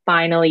 I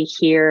finally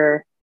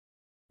hear,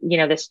 you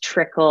know, this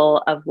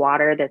trickle of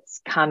water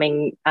that's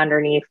coming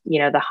underneath, you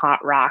know, the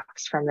hot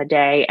rocks from the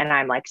day. And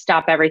I'm like,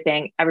 stop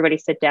everything. Everybody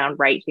sit down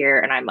right here.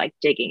 And I'm like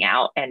digging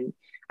out, and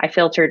I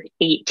filtered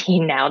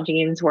 18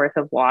 Nalgene's worth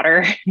of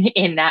water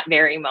in that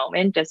very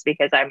moment, just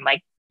because I'm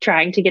like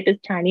trying to get this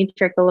tiny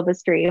trickle of a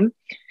stream.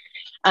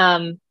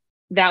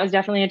 That was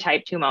definitely a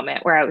type 2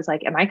 moment where I was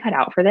like, am I cut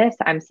out for this?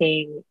 I'm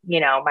seeing, you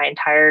know, my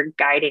entire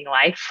guiding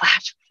life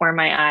flash before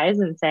my eyes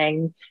and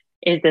saying,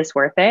 is this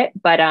worth it?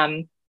 But,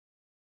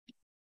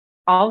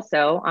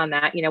 also on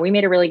that, you know, we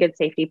made a really good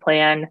safety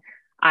plan.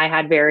 I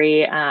had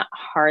very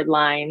hard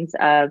lines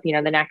of, you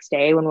know, the next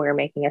day when we were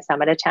making a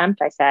summit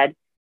attempt, I said,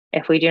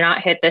 if we do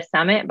not hit this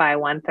summit by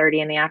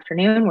 1:30 in the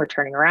afternoon, we're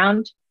turning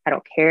around. I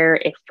don't care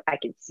if I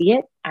can see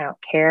it. I don't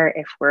care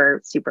if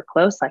we're super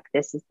close. Like,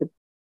 this is the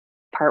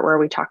part where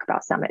we talk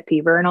about summit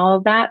fever and all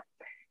of that.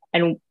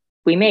 And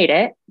we made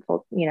it,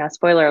 well, you know,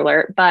 spoiler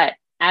alert. But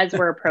as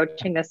we're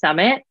approaching the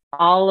summit,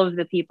 all of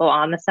the people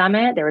on the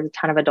summit, there was a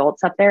ton of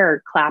adults up there,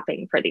 are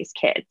clapping for these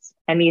kids.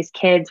 And these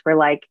kids were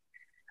like,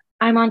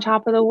 I'm on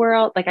top of the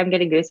world. Like, I'm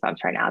getting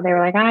goosebumps right now. They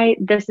were like,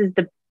 this is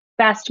the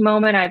best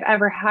moment I've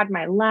ever had in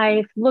my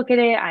life. Look at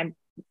it.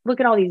 Look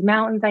at all these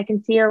mountains I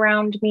can see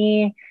around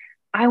me.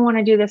 I want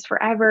to do this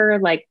forever.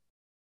 Like,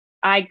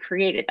 I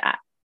created that,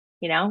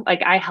 you know,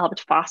 like I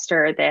helped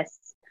foster this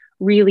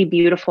really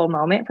beautiful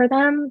moment for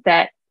them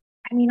that,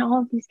 I mean,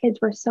 all of these kids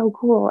were so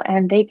cool,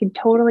 and they could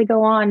totally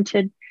go on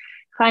to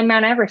climb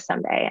Mount Everest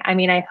someday. I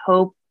mean, I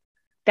hope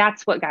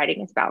that's what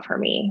guiding is about for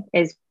me,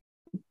 is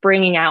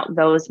bringing out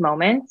those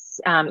moments,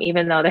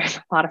 even though there's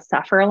a lot of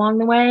suffer along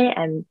the way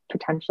and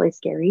potentially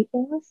scary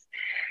things.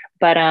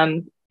 But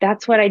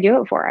that's what I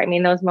do it for. I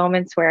mean, those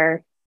moments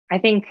where I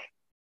think,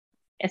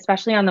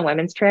 especially on the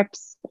women's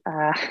trips,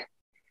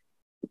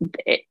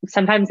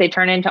 sometimes they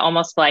turn into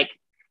almost like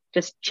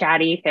just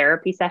chatty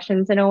therapy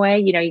sessions in a way.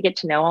 You know, you get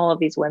to know all of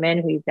these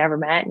women who you've never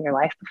met in your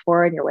life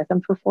before, and you're with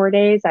them for 4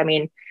 days. I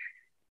mean,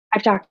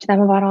 I've talked to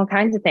them about all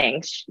kinds of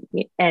things,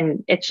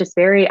 and it's just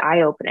very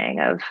eye-opening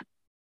of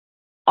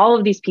all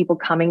of these people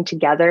coming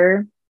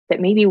together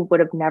that maybe would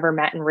have never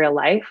met in real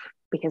life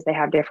because they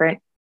have different,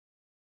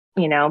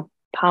 you know,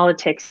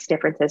 politics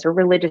differences or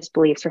religious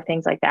beliefs or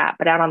things like that.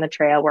 But out on the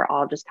trail, we're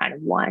all just kind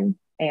of one,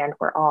 and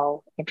we're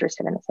all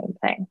interested in the same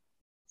thing.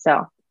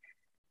 So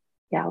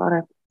yeah, a lot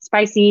of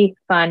spicy,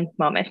 fun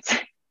moments.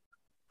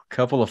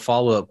 Couple of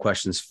follow-up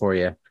questions for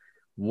you.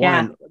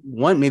 One,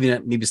 maybe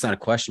it's not a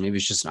question, maybe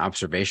it's just an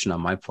observation on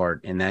my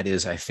part. And that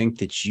is, I think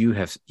that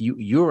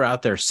you're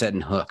out there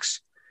setting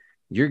hooks.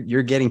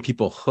 You're getting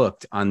people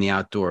hooked on the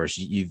outdoors.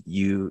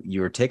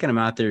 You're taking them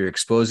out there, you're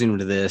exposing them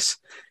to this.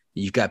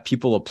 You've got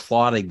people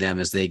applauding them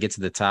as they get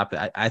to the top.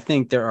 I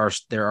think there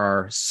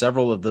are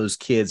several of those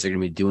kids that are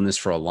going to be doing this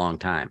for a long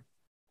time.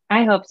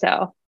 I hope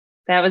so.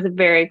 That was a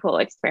very cool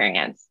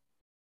experience.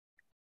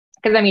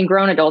 Because I mean,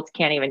 grown adults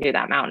can't even do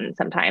that mountain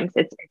sometimes.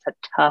 It's a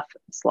tough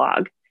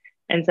slog.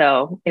 And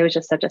so it was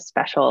just such a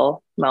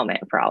special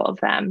moment for all of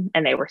them.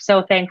 And they were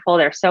so thankful.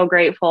 They're so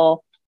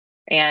grateful.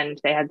 And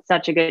they had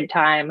such a good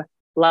time.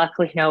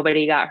 Luckily,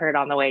 nobody got hurt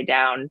on the way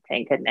down,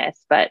 thank goodness.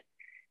 But,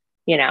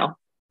 you know,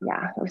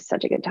 yeah, it was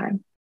such a good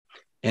time.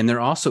 And there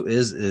also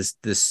is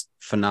this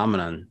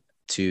phenomenon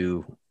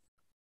to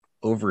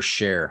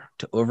overshare,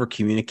 to over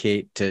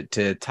communicate,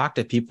 to talk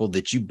to people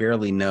that you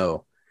barely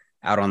know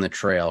out on the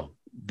trail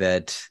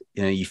that,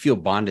 you know, you feel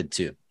bonded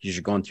to because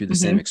you're going through the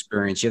same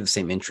experience. You have the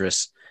same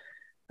interests.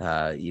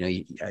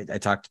 I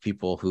talk to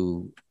people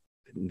who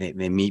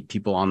they meet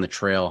people on the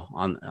trail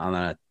on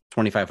a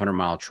 2,500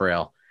 mile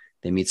trail.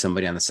 They meet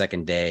somebody on the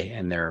second day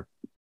and they're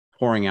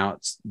pouring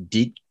out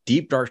deep,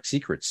 dark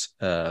secrets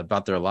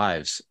about their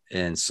lives.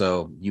 And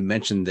so you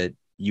mentioned that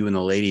you and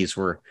the ladies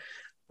were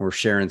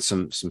sharing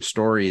some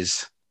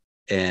stories.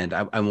 And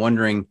I'm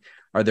wondering,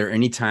 are there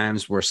any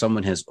times where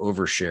someone has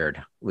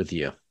overshared with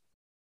you?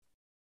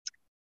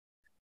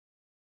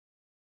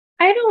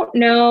 I don't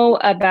know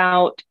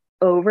about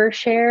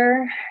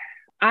overshare.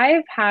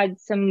 I've had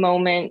some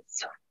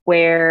moments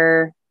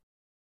where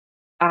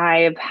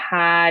I've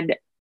had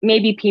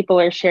maybe people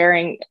are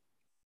sharing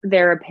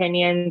their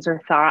opinions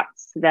or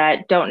thoughts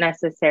that don't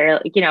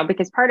necessarily, you know,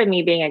 because part of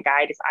me being a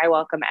guide is I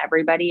welcome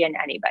everybody and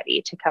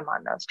anybody to come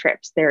on those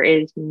trips.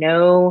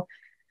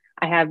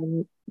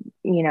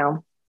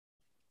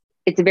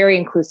 It's a very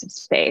inclusive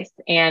space.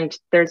 And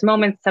there's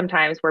moments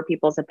sometimes where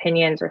people's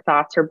opinions or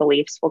thoughts or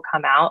beliefs will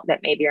come out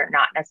that maybe are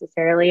not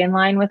necessarily in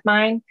line with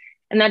mine.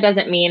 And that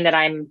doesn't mean that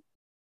I'm,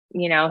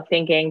 you know,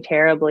 thinking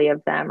terribly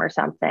of them or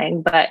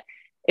something, but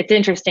it's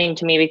interesting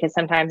to me because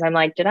sometimes I'm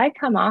like, did I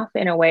come off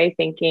in a way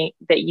thinking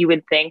that you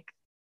would think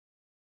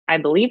I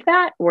believe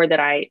that, or that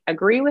I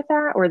agree with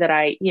that, or that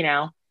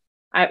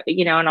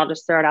and I'll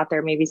just throw it out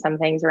there. Maybe some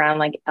things around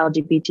like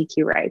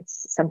LGBTQ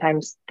rights,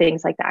 sometimes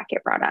things like that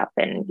get brought up.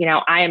 And, you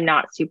know, I am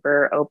not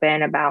super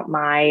open about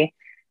my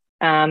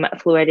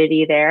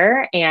fluidity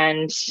there.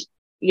 And,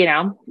 you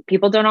know,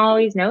 people don't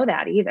always know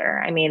that either.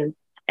 I mean,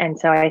 and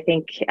so I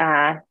think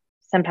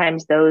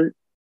sometimes those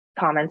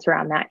comments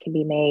around that can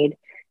be made.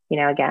 You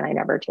know, again, I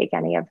never take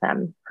any of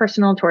them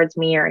personal towards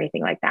me or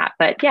anything like that.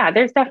 But yeah,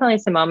 there's definitely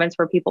some moments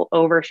where people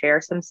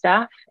overshare some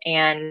stuff.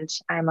 And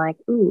I'm like,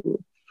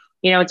 ooh,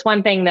 you know, it's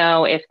one thing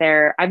though,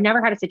 I've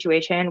never had a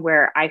situation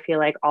where I feel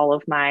like all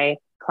of my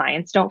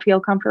clients don't feel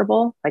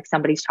comfortable, like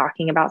somebody's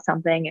talking about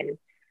something and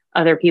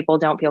other people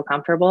don't feel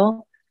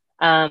comfortable.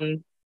 Yeah,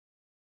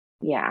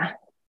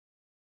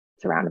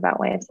 it's a roundabout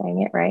way of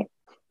saying it, right?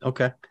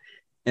 Okay.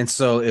 And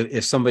so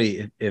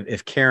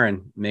if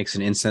Karen makes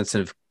an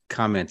insensitive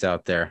comment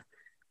out there,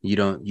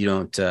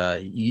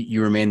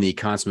 you remain the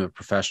consummate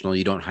professional.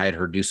 You don't hide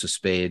her deuce of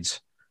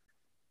spades.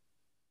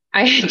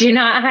 I do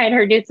not hide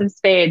her deuce of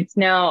spades.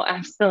 No,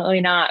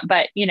 absolutely not.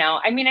 But, you know,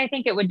 I mean, I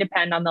think it would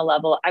depend on the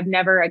level. I've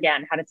never,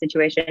 again, had a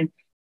situation.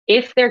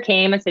 If there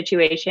came a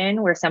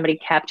situation where somebody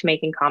kept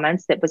making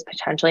comments that was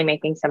potentially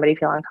making somebody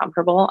feel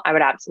uncomfortable, I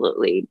would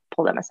absolutely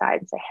pull them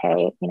aside and say,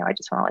 hey, you know, I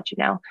just want to let you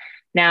know.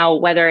 Now,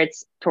 whether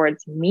it's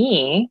towards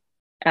me,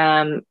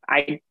 I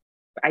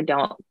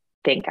don't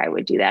think I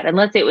would do that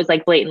unless it was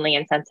like blatantly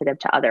insensitive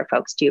to other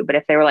folks too. But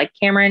if they were like,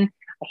 Kamrin,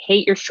 I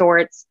hate your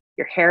shorts,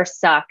 your hair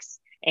sucks,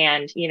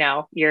 and you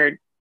know, your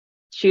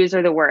shoes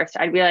are the worst,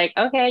 I'd be like,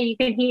 okay, you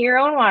can heat your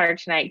own water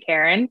tonight,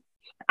 Karen.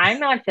 I'm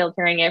not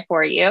filtering it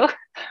for you.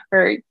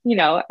 Or, you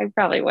know, I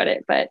probably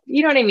wouldn't, but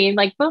you know what I mean?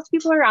 Like most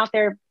people are out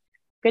there,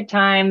 good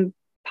time,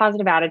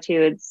 positive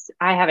attitudes.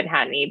 I haven't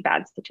had any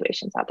bad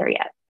situations out there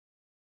yet.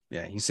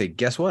 Yeah. You say,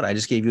 guess what? I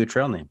just gave you a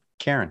trail name,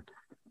 Karen.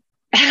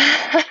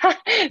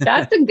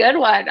 That's a good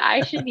one.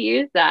 I should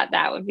use that.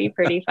 That would be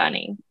pretty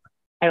funny.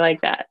 I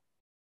like that.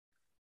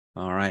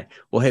 All right.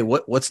 Well, hey,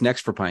 what's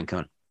next for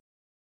Pinecone?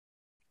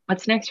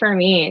 What's next for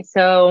me?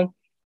 So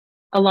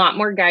a lot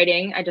more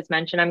guiding. I just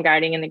mentioned I'm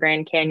guiding in the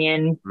Grand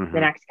Canyon the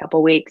next couple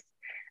of weeks.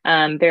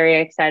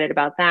 Very excited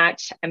about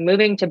that. I'm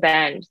moving to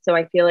Bend. So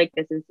I feel like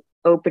this is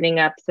opening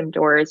up some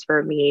doors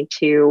for me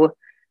to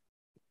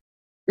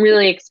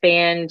really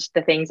expand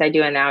the things I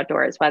do in the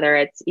outdoors, whether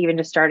it's even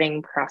just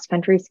starting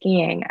cross-country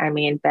skiing. I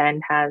mean,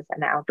 Bend has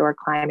an outdoor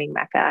climbing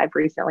mecca. I've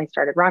recently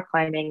started rock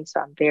climbing, so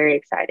I'm very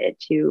excited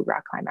to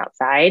rock climb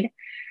outside.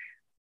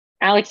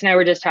 Alex and I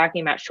were just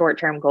talking about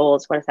short-term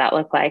goals. What does that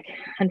look like?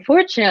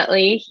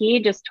 Unfortunately,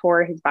 he just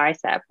tore his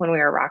bicep when we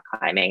were rock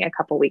climbing a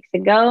couple weeks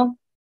ago.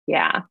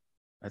 Yeah.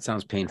 That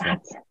sounds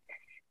painful.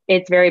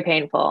 It's very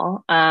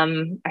painful.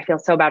 I feel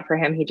so bad for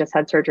him. He just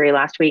had surgery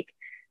last week.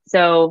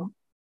 So,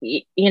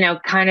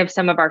 kind of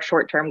some of our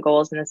short-term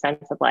goals in the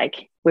sense of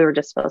like, we were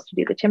just supposed to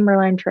do the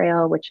Timberline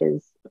Trail, which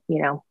is,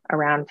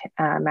 around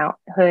Mount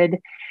Hood,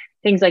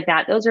 things like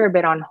that. Those are a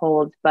bit on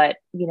hold, but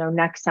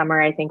next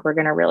summer, I think we're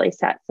going to really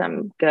set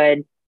some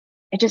good,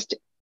 it just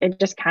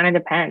kind of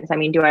depends. I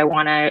mean, do I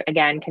want to,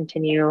 again,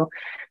 continue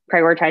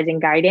prioritizing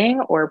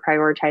guiding or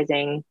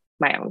prioritizing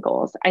my own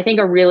goals? I think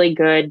a really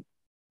good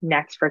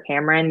next for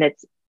Kamrin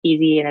that's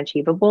easy and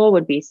achievable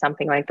would be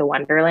something like the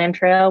Wonderland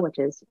Trail, which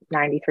is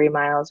 93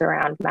 miles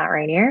around Mount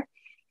Rainier.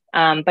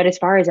 But as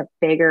far as a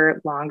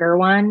bigger, longer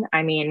one,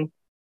 I mean,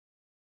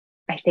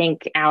 I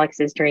think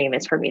Alex's dream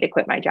is for me to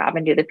quit my job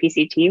and do the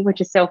PCT, which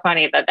is so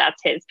funny that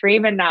that's his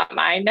dream and not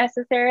mine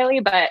necessarily,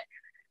 but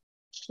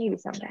maybe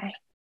someday.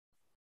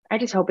 I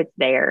just hope it's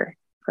there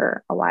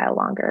for a while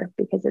longer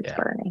because it's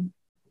burning.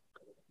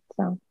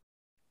 So,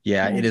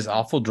 yeah, it is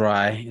awful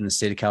dry in the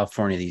state of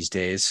California these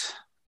days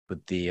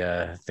with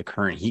the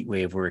current heat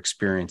wave we're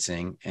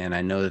experiencing. And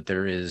I know that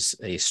there is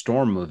a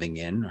storm moving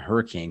in, a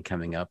hurricane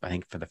coming up. I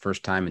think for the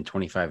first time in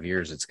 25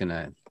 years, it's going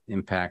to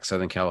impact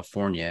Southern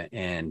California,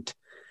 and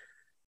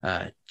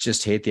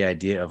just hate the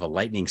idea of a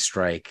lightning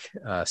strike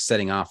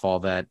setting off all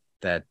that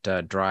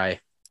dry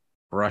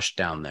brush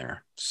down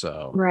there.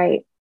 So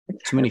right.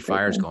 Too many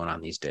fires going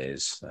on these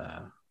days.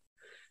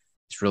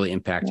 It's really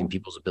impacting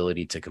people's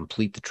ability to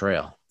complete the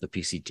trail, the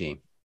PCT.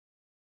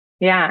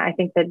 Yeah, I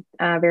think the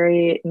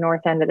very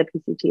north end of the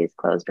PCT is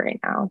closed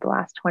right now, the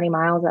last 20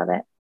 miles of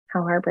it.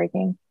 How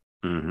heartbreaking.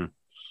 Mm-hmm.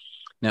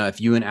 Now,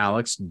 if you and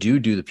Alex do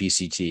the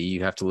PCT,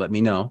 you have to let me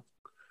know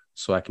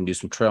so I can do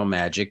some trail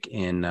magic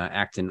in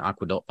Acton,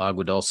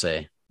 Agua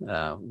Dulce,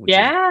 which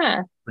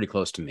is pretty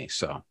close to me.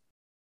 So,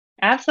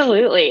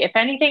 absolutely. If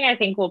anything, I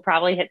think we'll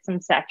probably hit some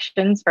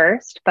sections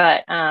first,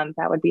 but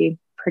that would be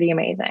pretty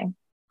amazing.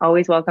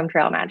 Always welcome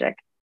trail magic.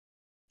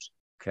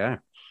 Okay.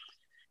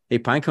 Hey,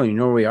 Pinecone, you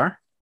know where we are?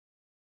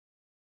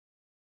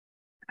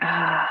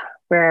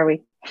 Where are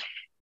we?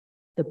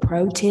 The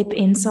pro tip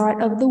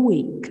insight of the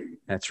week.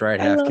 That's right,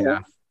 half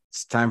calf.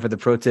 It's time for the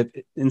pro tip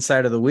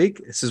insight of the week.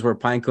 This is where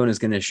Pinecone is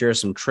going to share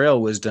some trail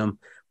wisdom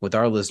with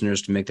our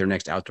listeners to make their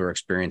next outdoor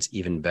experience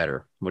even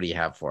better. What do you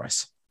have for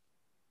us?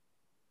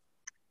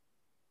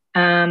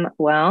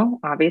 Well,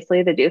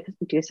 obviously the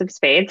deuce of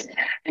spades.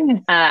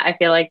 I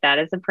feel like that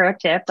is a pro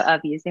tip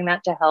of using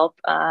that to help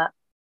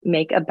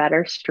make a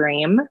better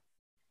stream.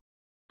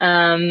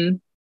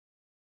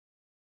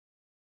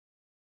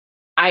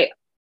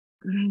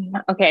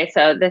 Okay,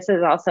 so this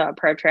is also a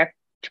pro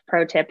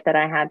tip that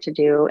I had to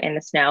do in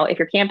the snow. If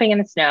you're camping in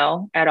the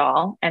snow at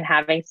all and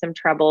having some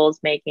troubles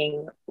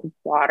making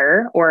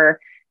water, or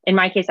in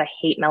my case, I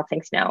hate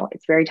melting snow.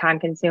 It's very time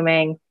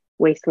consuming,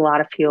 wastes a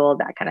lot of fuel,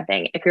 that kind of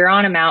thing. If you're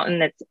on a mountain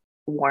that's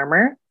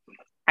warmer,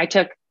 I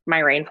took my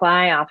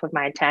rainfly off of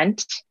my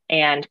tent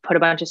and put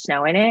a bunch of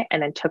snow in it,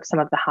 and then took some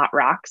of the hot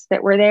rocks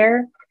that were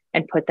there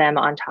and put them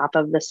on top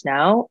of the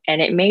snow.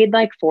 And it made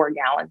like 4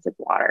 gallons of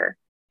water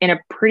in a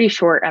pretty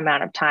short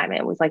amount of time.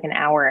 It was like an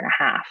hour and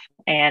a half.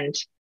 And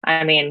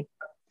I mean,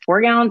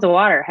 4 gallons of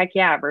water, heck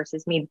yeah,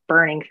 versus me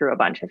burning through a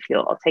bunch of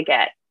fuel to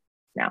get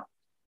no. I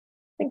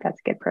think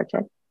that's a good pro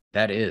tip.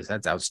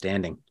 That's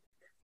outstanding.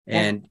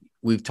 And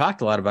we've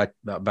talked a lot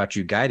about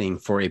you guiding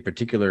for a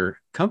particular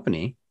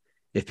company.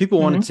 If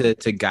people wanted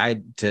to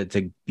guide,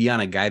 to be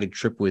on a guided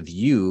trip with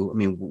you, I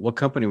mean, what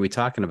company are we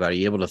talking about? Are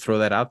you able to throw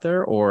that out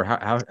there, or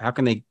how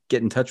can they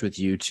get in touch with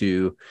you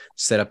to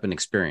set up an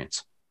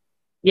experience?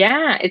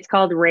 Yeah, it's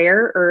called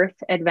Rare Earth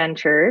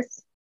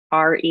Adventures,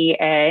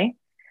 REA.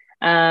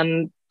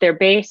 They're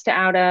based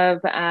out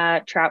of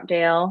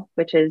Troutdale,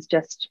 which is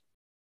just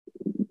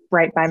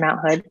right by Mount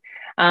Hood.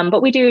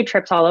 But we do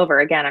trips all over.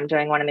 Again, I'm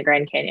doing one in the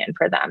Grand Canyon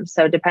for them.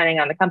 So depending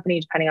on the company,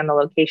 depending on the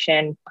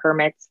location,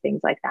 permits,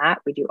 things like that,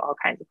 we do all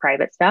kinds of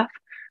private stuff.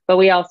 But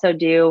we also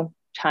do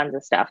tons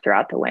of stuff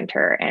throughout the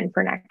winter and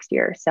for next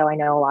year. So I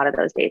know a lot of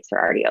those dates are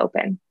already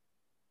open.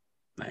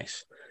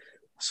 Nice.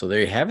 So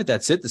there you have it.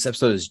 That's it. This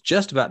episode is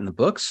just about in the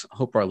books. I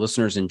hope our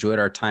listeners enjoyed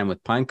our time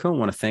with Pinecone. I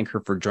want to thank her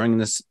for joining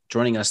us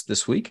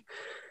this week.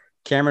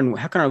 Kamrin,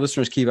 how can our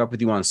listeners keep up with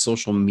you on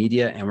social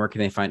media, and where can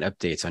they find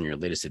updates on your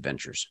latest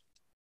adventures?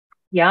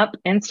 Yep.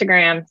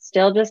 Instagram,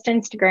 still just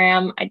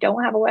Instagram. I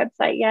don't have a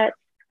website yet,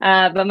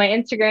 but my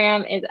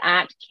Instagram is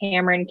at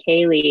Kamrin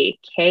Kaylee,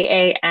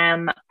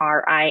 KamrinKaylee.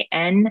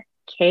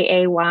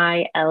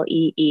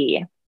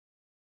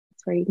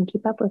 That's where you can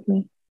keep up with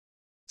me.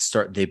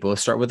 They both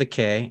start with a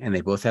K, and they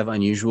both have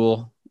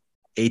unusual,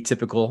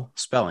 atypical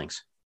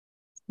spellings.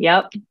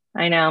 Yep.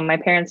 I know. My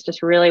parents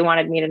just really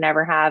wanted me to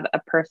never have a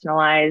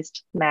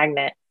personalized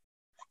magnet.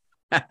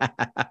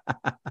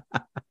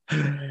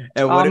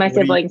 All my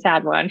siblings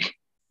had one.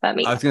 But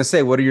me. I was going to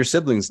say, what are your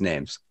siblings'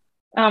 names?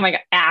 Oh my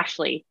God.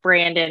 Ashley,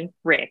 Brandon,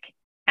 Rick,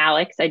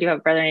 Alex. I do have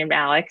a brother named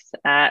Alex,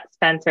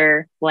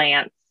 Spencer,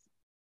 Lance.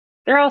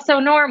 They're all so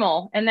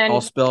normal. And then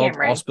all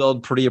Kamrin.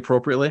 spelled pretty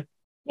appropriately.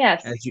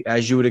 Yes.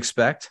 As you would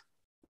expect.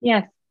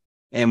 Yes.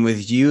 And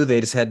with you,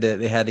 they had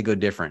to go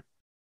different.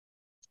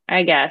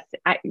 I guess.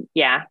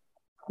 Yeah.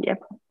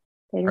 Yep.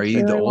 Are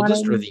you the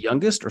oldest or the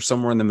youngest or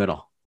somewhere in the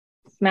middle?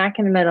 Smack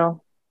in the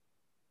middle.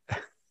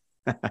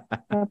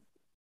 Yep.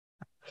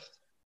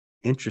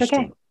 Interesting.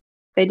 Okay.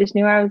 They just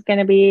knew I was going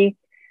to be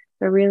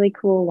the really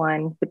cool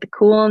one with the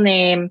cool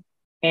name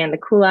and the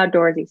cool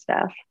outdoorsy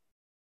stuff.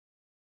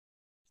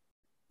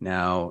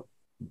 Now,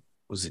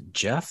 was it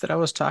Jeff that I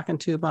was talking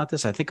to about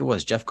this? I think it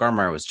was Jeff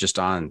Garmeyer was just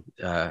on.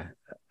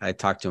 I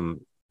talked to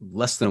him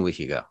less than a week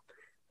ago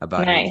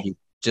about he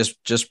just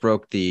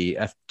set the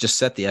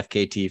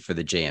FKT for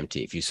the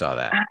JMT. If you saw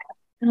that.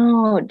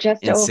 Oh,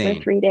 just Insane.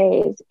 Over 3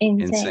 days.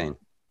 Insane.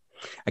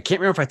 I can't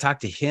remember if I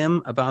talked to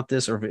him about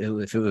this or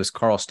if it was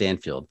Carl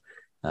Stanfield,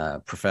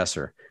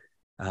 professor,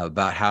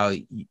 about how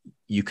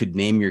you could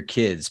name your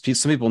kids.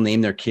 Some people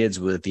name their kids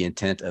with the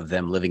intent of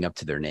them living up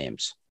to their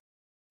names.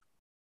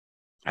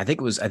 I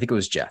think it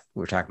was Jeff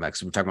we're talking about,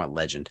 because we're talking about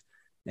legend.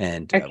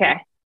 And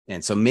okay.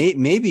 And so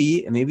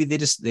maybe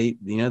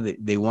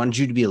they wanted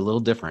you to be a little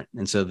different.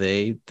 And so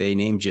they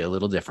named you a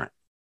little different.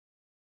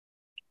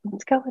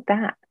 Let's go with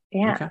that.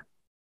 Yeah. Okay.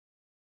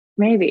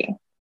 Maybe.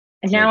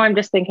 And now I'm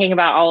just thinking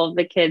about all of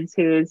the kids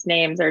whose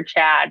names are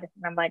Chad.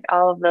 And I'm like,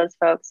 all of those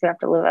folks who have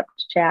to live up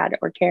to Chad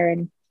or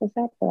Karen. So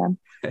sad for them.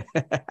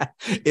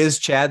 Is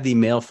Chad the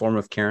male form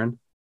of Karen?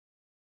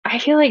 I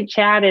feel like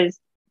Chad is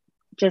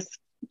just,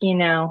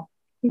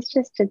 he's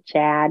just a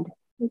Chad.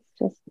 He's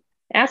just,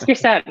 ask your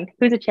son,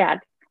 who's a Chad?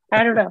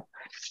 I don't know.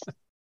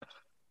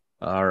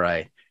 All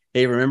right.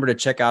 Hey, remember to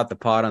check out the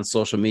pod on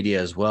social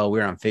media as well.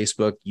 We're on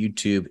Facebook,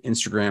 YouTube,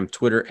 Instagram,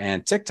 Twitter,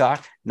 and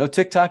TikTok. No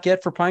TikTok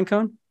yet for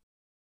Pinecone?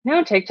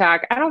 No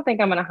TikTok. I don't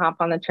think I'm going to hop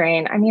on the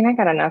train. I mean, I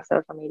got enough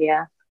social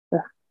media.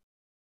 Ugh.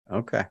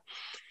 Okay.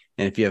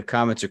 And if you have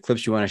comments or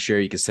clips you want to share,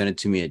 you can send it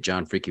to me at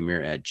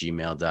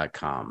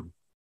johnfreakymuir@gmail.com.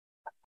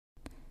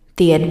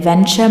 The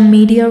Adventure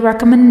Media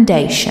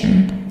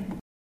Recommendation.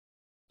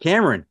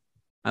 Kamrin,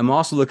 I'm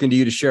also looking to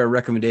you to share a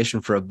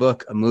recommendation for a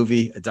book, a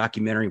movie, a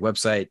documentary,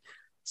 website,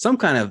 some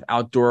kind of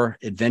outdoor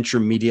adventure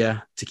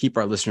media to keep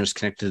our listeners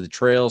connected to the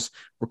trails.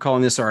 We're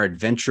calling this our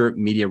Adventure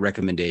Media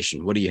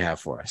Recommendation. What do you have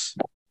for us?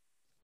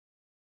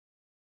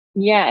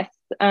 Yes.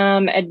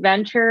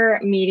 Adventure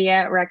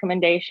Media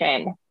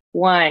Recommendation.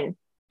 1,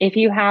 if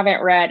you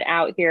haven't read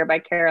Out Here by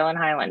Carolyn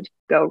Highland,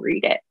 go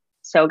read it.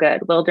 So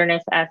good.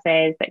 Wilderness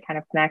essays that kind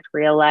of connect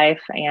real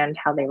life and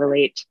how they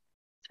relate. It's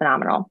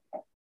phenomenal.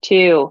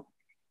 2,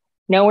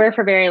 Nowhere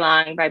for Very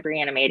Long by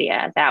Brianna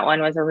Madia. That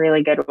one was a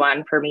really good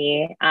one for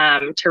me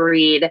to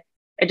read.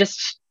 It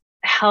just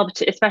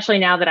helped, especially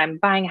now that I'm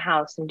buying a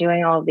house and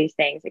doing all of these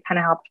things. It kind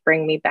of helped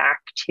bring me back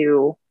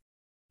to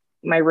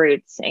my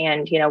roots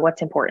and,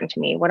 what's important to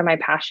me. What am I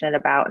passionate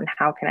about and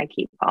how can I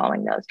keep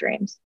following those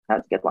dreams? That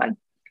was a good one.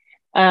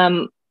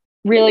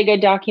 Really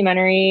good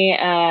documentary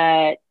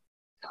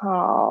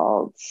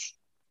called,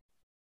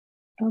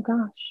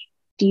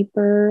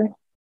 Deeper.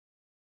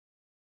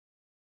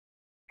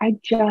 I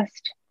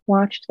just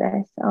watched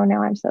this. Oh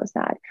no, I'm so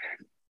sad.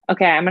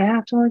 Okay, I'm gonna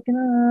have to look it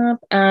up.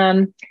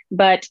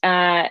 But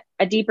A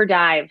Deeper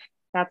Dive.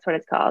 That's what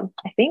it's called.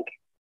 I think.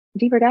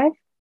 Deeper Dive?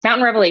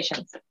 Mountain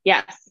Revelations.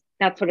 Yes,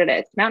 that's what it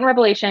is. Mountain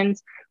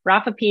Revelations.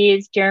 Rafa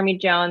Pease, Jeremy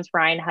Jones,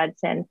 Ryan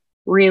Hudson.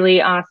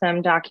 Really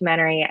awesome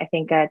documentary. I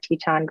think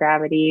Teton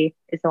Gravity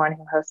is the one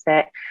who hosts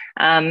it.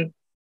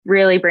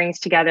 Really brings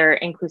together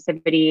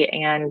inclusivity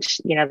and,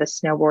 the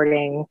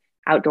snowboarding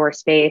outdoor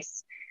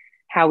space,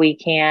 how we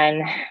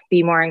can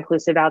be more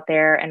inclusive out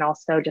there, and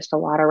also just a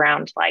lot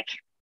around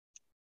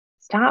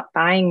stop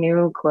buying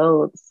new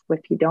clothes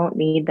if you don't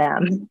need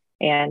them.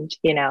 And,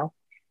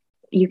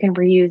 you can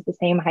reuse the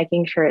same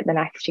hiking shirt the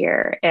next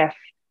year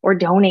or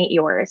donate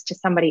yours to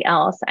somebody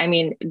else. I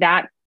mean,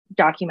 that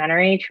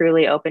documentary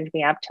truly opened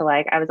me up to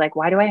I was like,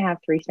 why do I have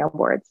 3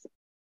 snowboards?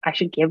 I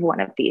should give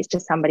one of these to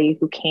somebody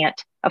who can't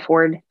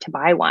afford to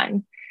buy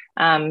one.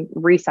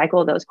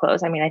 Recycle those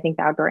clothes. I mean, I think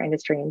the outdoor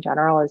industry in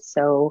general is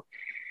so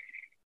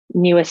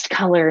newest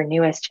color,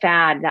 newest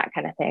fad, that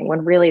kind of thing,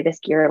 when really this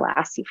gear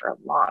lasts you for a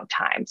long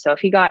time. So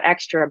if you got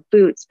extra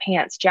boots,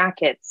 pants,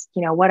 jackets,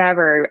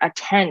 whatever, a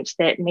tent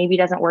that maybe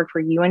doesn't work for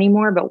you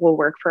anymore, but will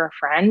work for a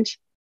friend,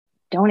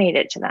 donate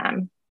it to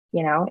them.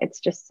 It's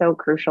just so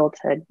crucial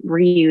to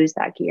reuse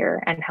that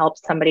gear and help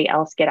somebody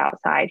else get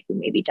outside who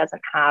maybe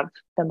doesn't have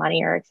the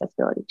money or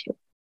accessibility to.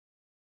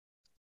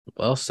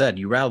 Well said.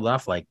 You rattled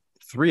off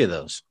 3 of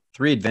those,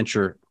 3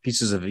 adventure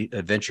pieces of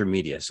adventure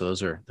media. So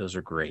those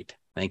are great.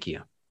 Thank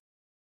you.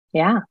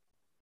 Yeah.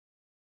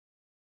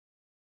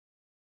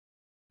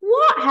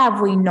 What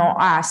have we not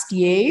asked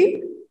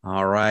you?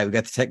 All right. We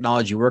got the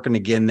technology working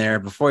again there.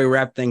 Before we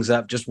wrap things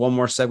up, just one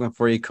more segment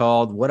for you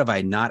called What Have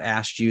I Not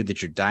Asked You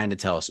That You're Dying to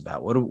Tell Us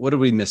About? What did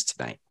we miss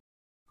tonight?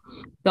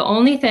 The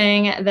only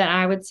thing that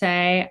I would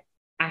say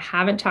I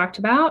haven't talked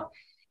about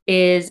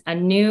is a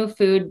new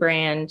food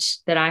brand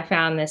that I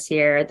found this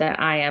year that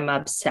I am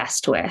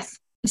obsessed with.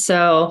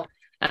 So,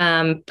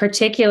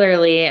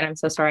 particularly, and I'm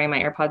so sorry,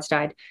 my AirPods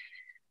died.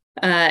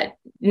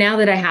 Now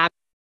that I have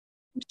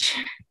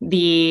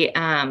the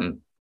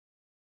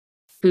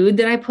food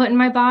that I put in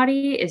my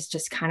body is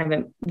just kind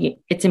of,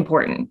 it's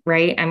important,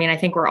 right? I mean, I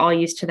think we're all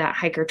used to that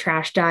hiker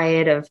trash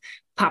diet of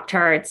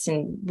Pop-Tarts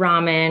and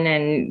ramen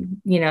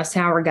and,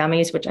 sour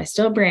gummies, which I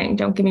still bring,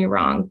 don't get me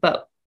wrong.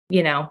 But,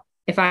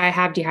 if I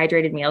have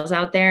dehydrated meals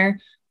out there,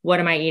 what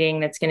am I eating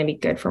that's going to be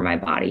good for my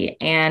body?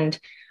 And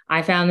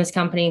I found this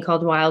company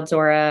called Wild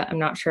Zora. I'm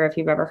not sure if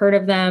you've ever heard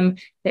of them.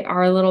 They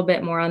are a little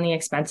bit more on the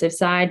expensive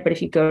side, but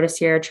if you go to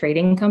Sierra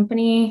Trading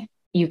Company,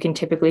 you can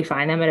typically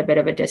find them at a bit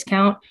of a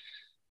discount.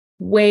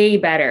 Way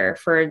better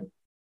for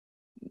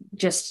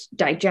just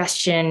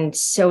digestion,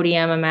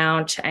 sodium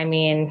amount. I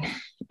mean,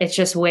 it's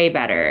just way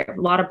better.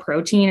 A lot of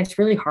protein. It's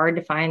really hard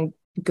to find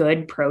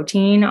good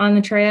protein on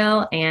the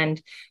trail.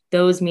 And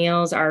those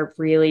meals are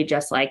really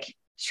just like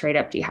straight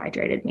up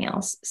dehydrated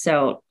meals.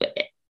 So,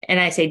 and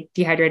I say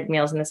dehydrated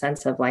meals in the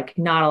sense of like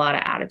not a lot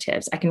of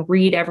additives. I can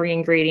read every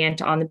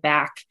ingredient on the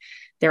back.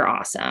 They're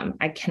awesome.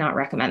 I cannot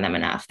recommend them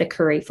enough. The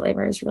curry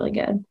flavor is really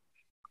good.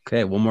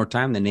 Okay. One more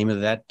time, the name of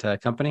that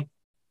company?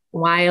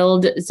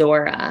 Wild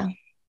Zora.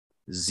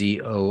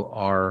 Zora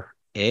or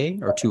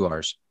 2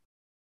 R's?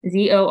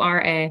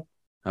 Zora.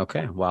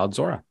 Okay. Wild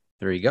Zora.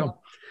 There you go.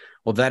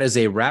 Well, that is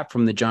a wrap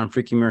from the John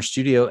Freaking Muir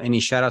studio. Any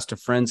shout outs to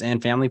friends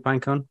and family,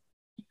 Pinecone?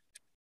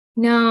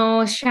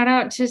 No, shout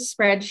out to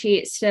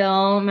Spreadsheet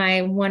still,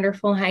 my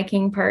wonderful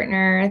hiking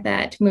partner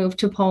that moved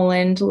to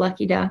Poland,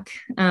 Lucky Duck.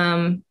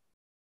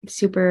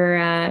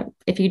 Super,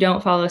 if you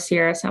don't follow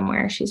Sierra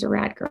somewhere, she's a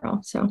rad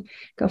girl. So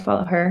go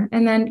follow her.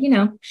 And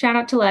then, shout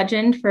out to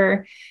Legend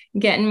for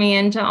getting me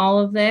into all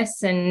of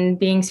this and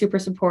being super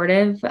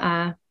supportive.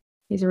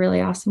 He's a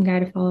really awesome guy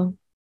to follow.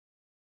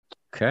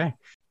 Okay.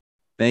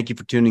 Thank you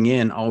for tuning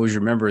in. Always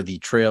remember, the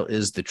trail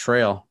is the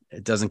trail.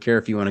 It doesn't care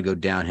if you want to go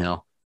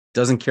downhill.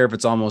 Doesn't care if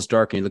it's almost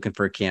dark and you're looking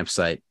for a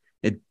campsite.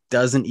 It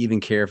doesn't even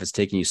care if it's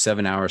taking you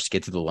 7 hours to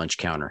get to the lunch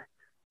counter.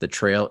 The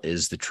trail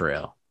is the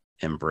trail.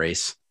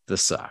 Embrace the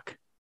suck.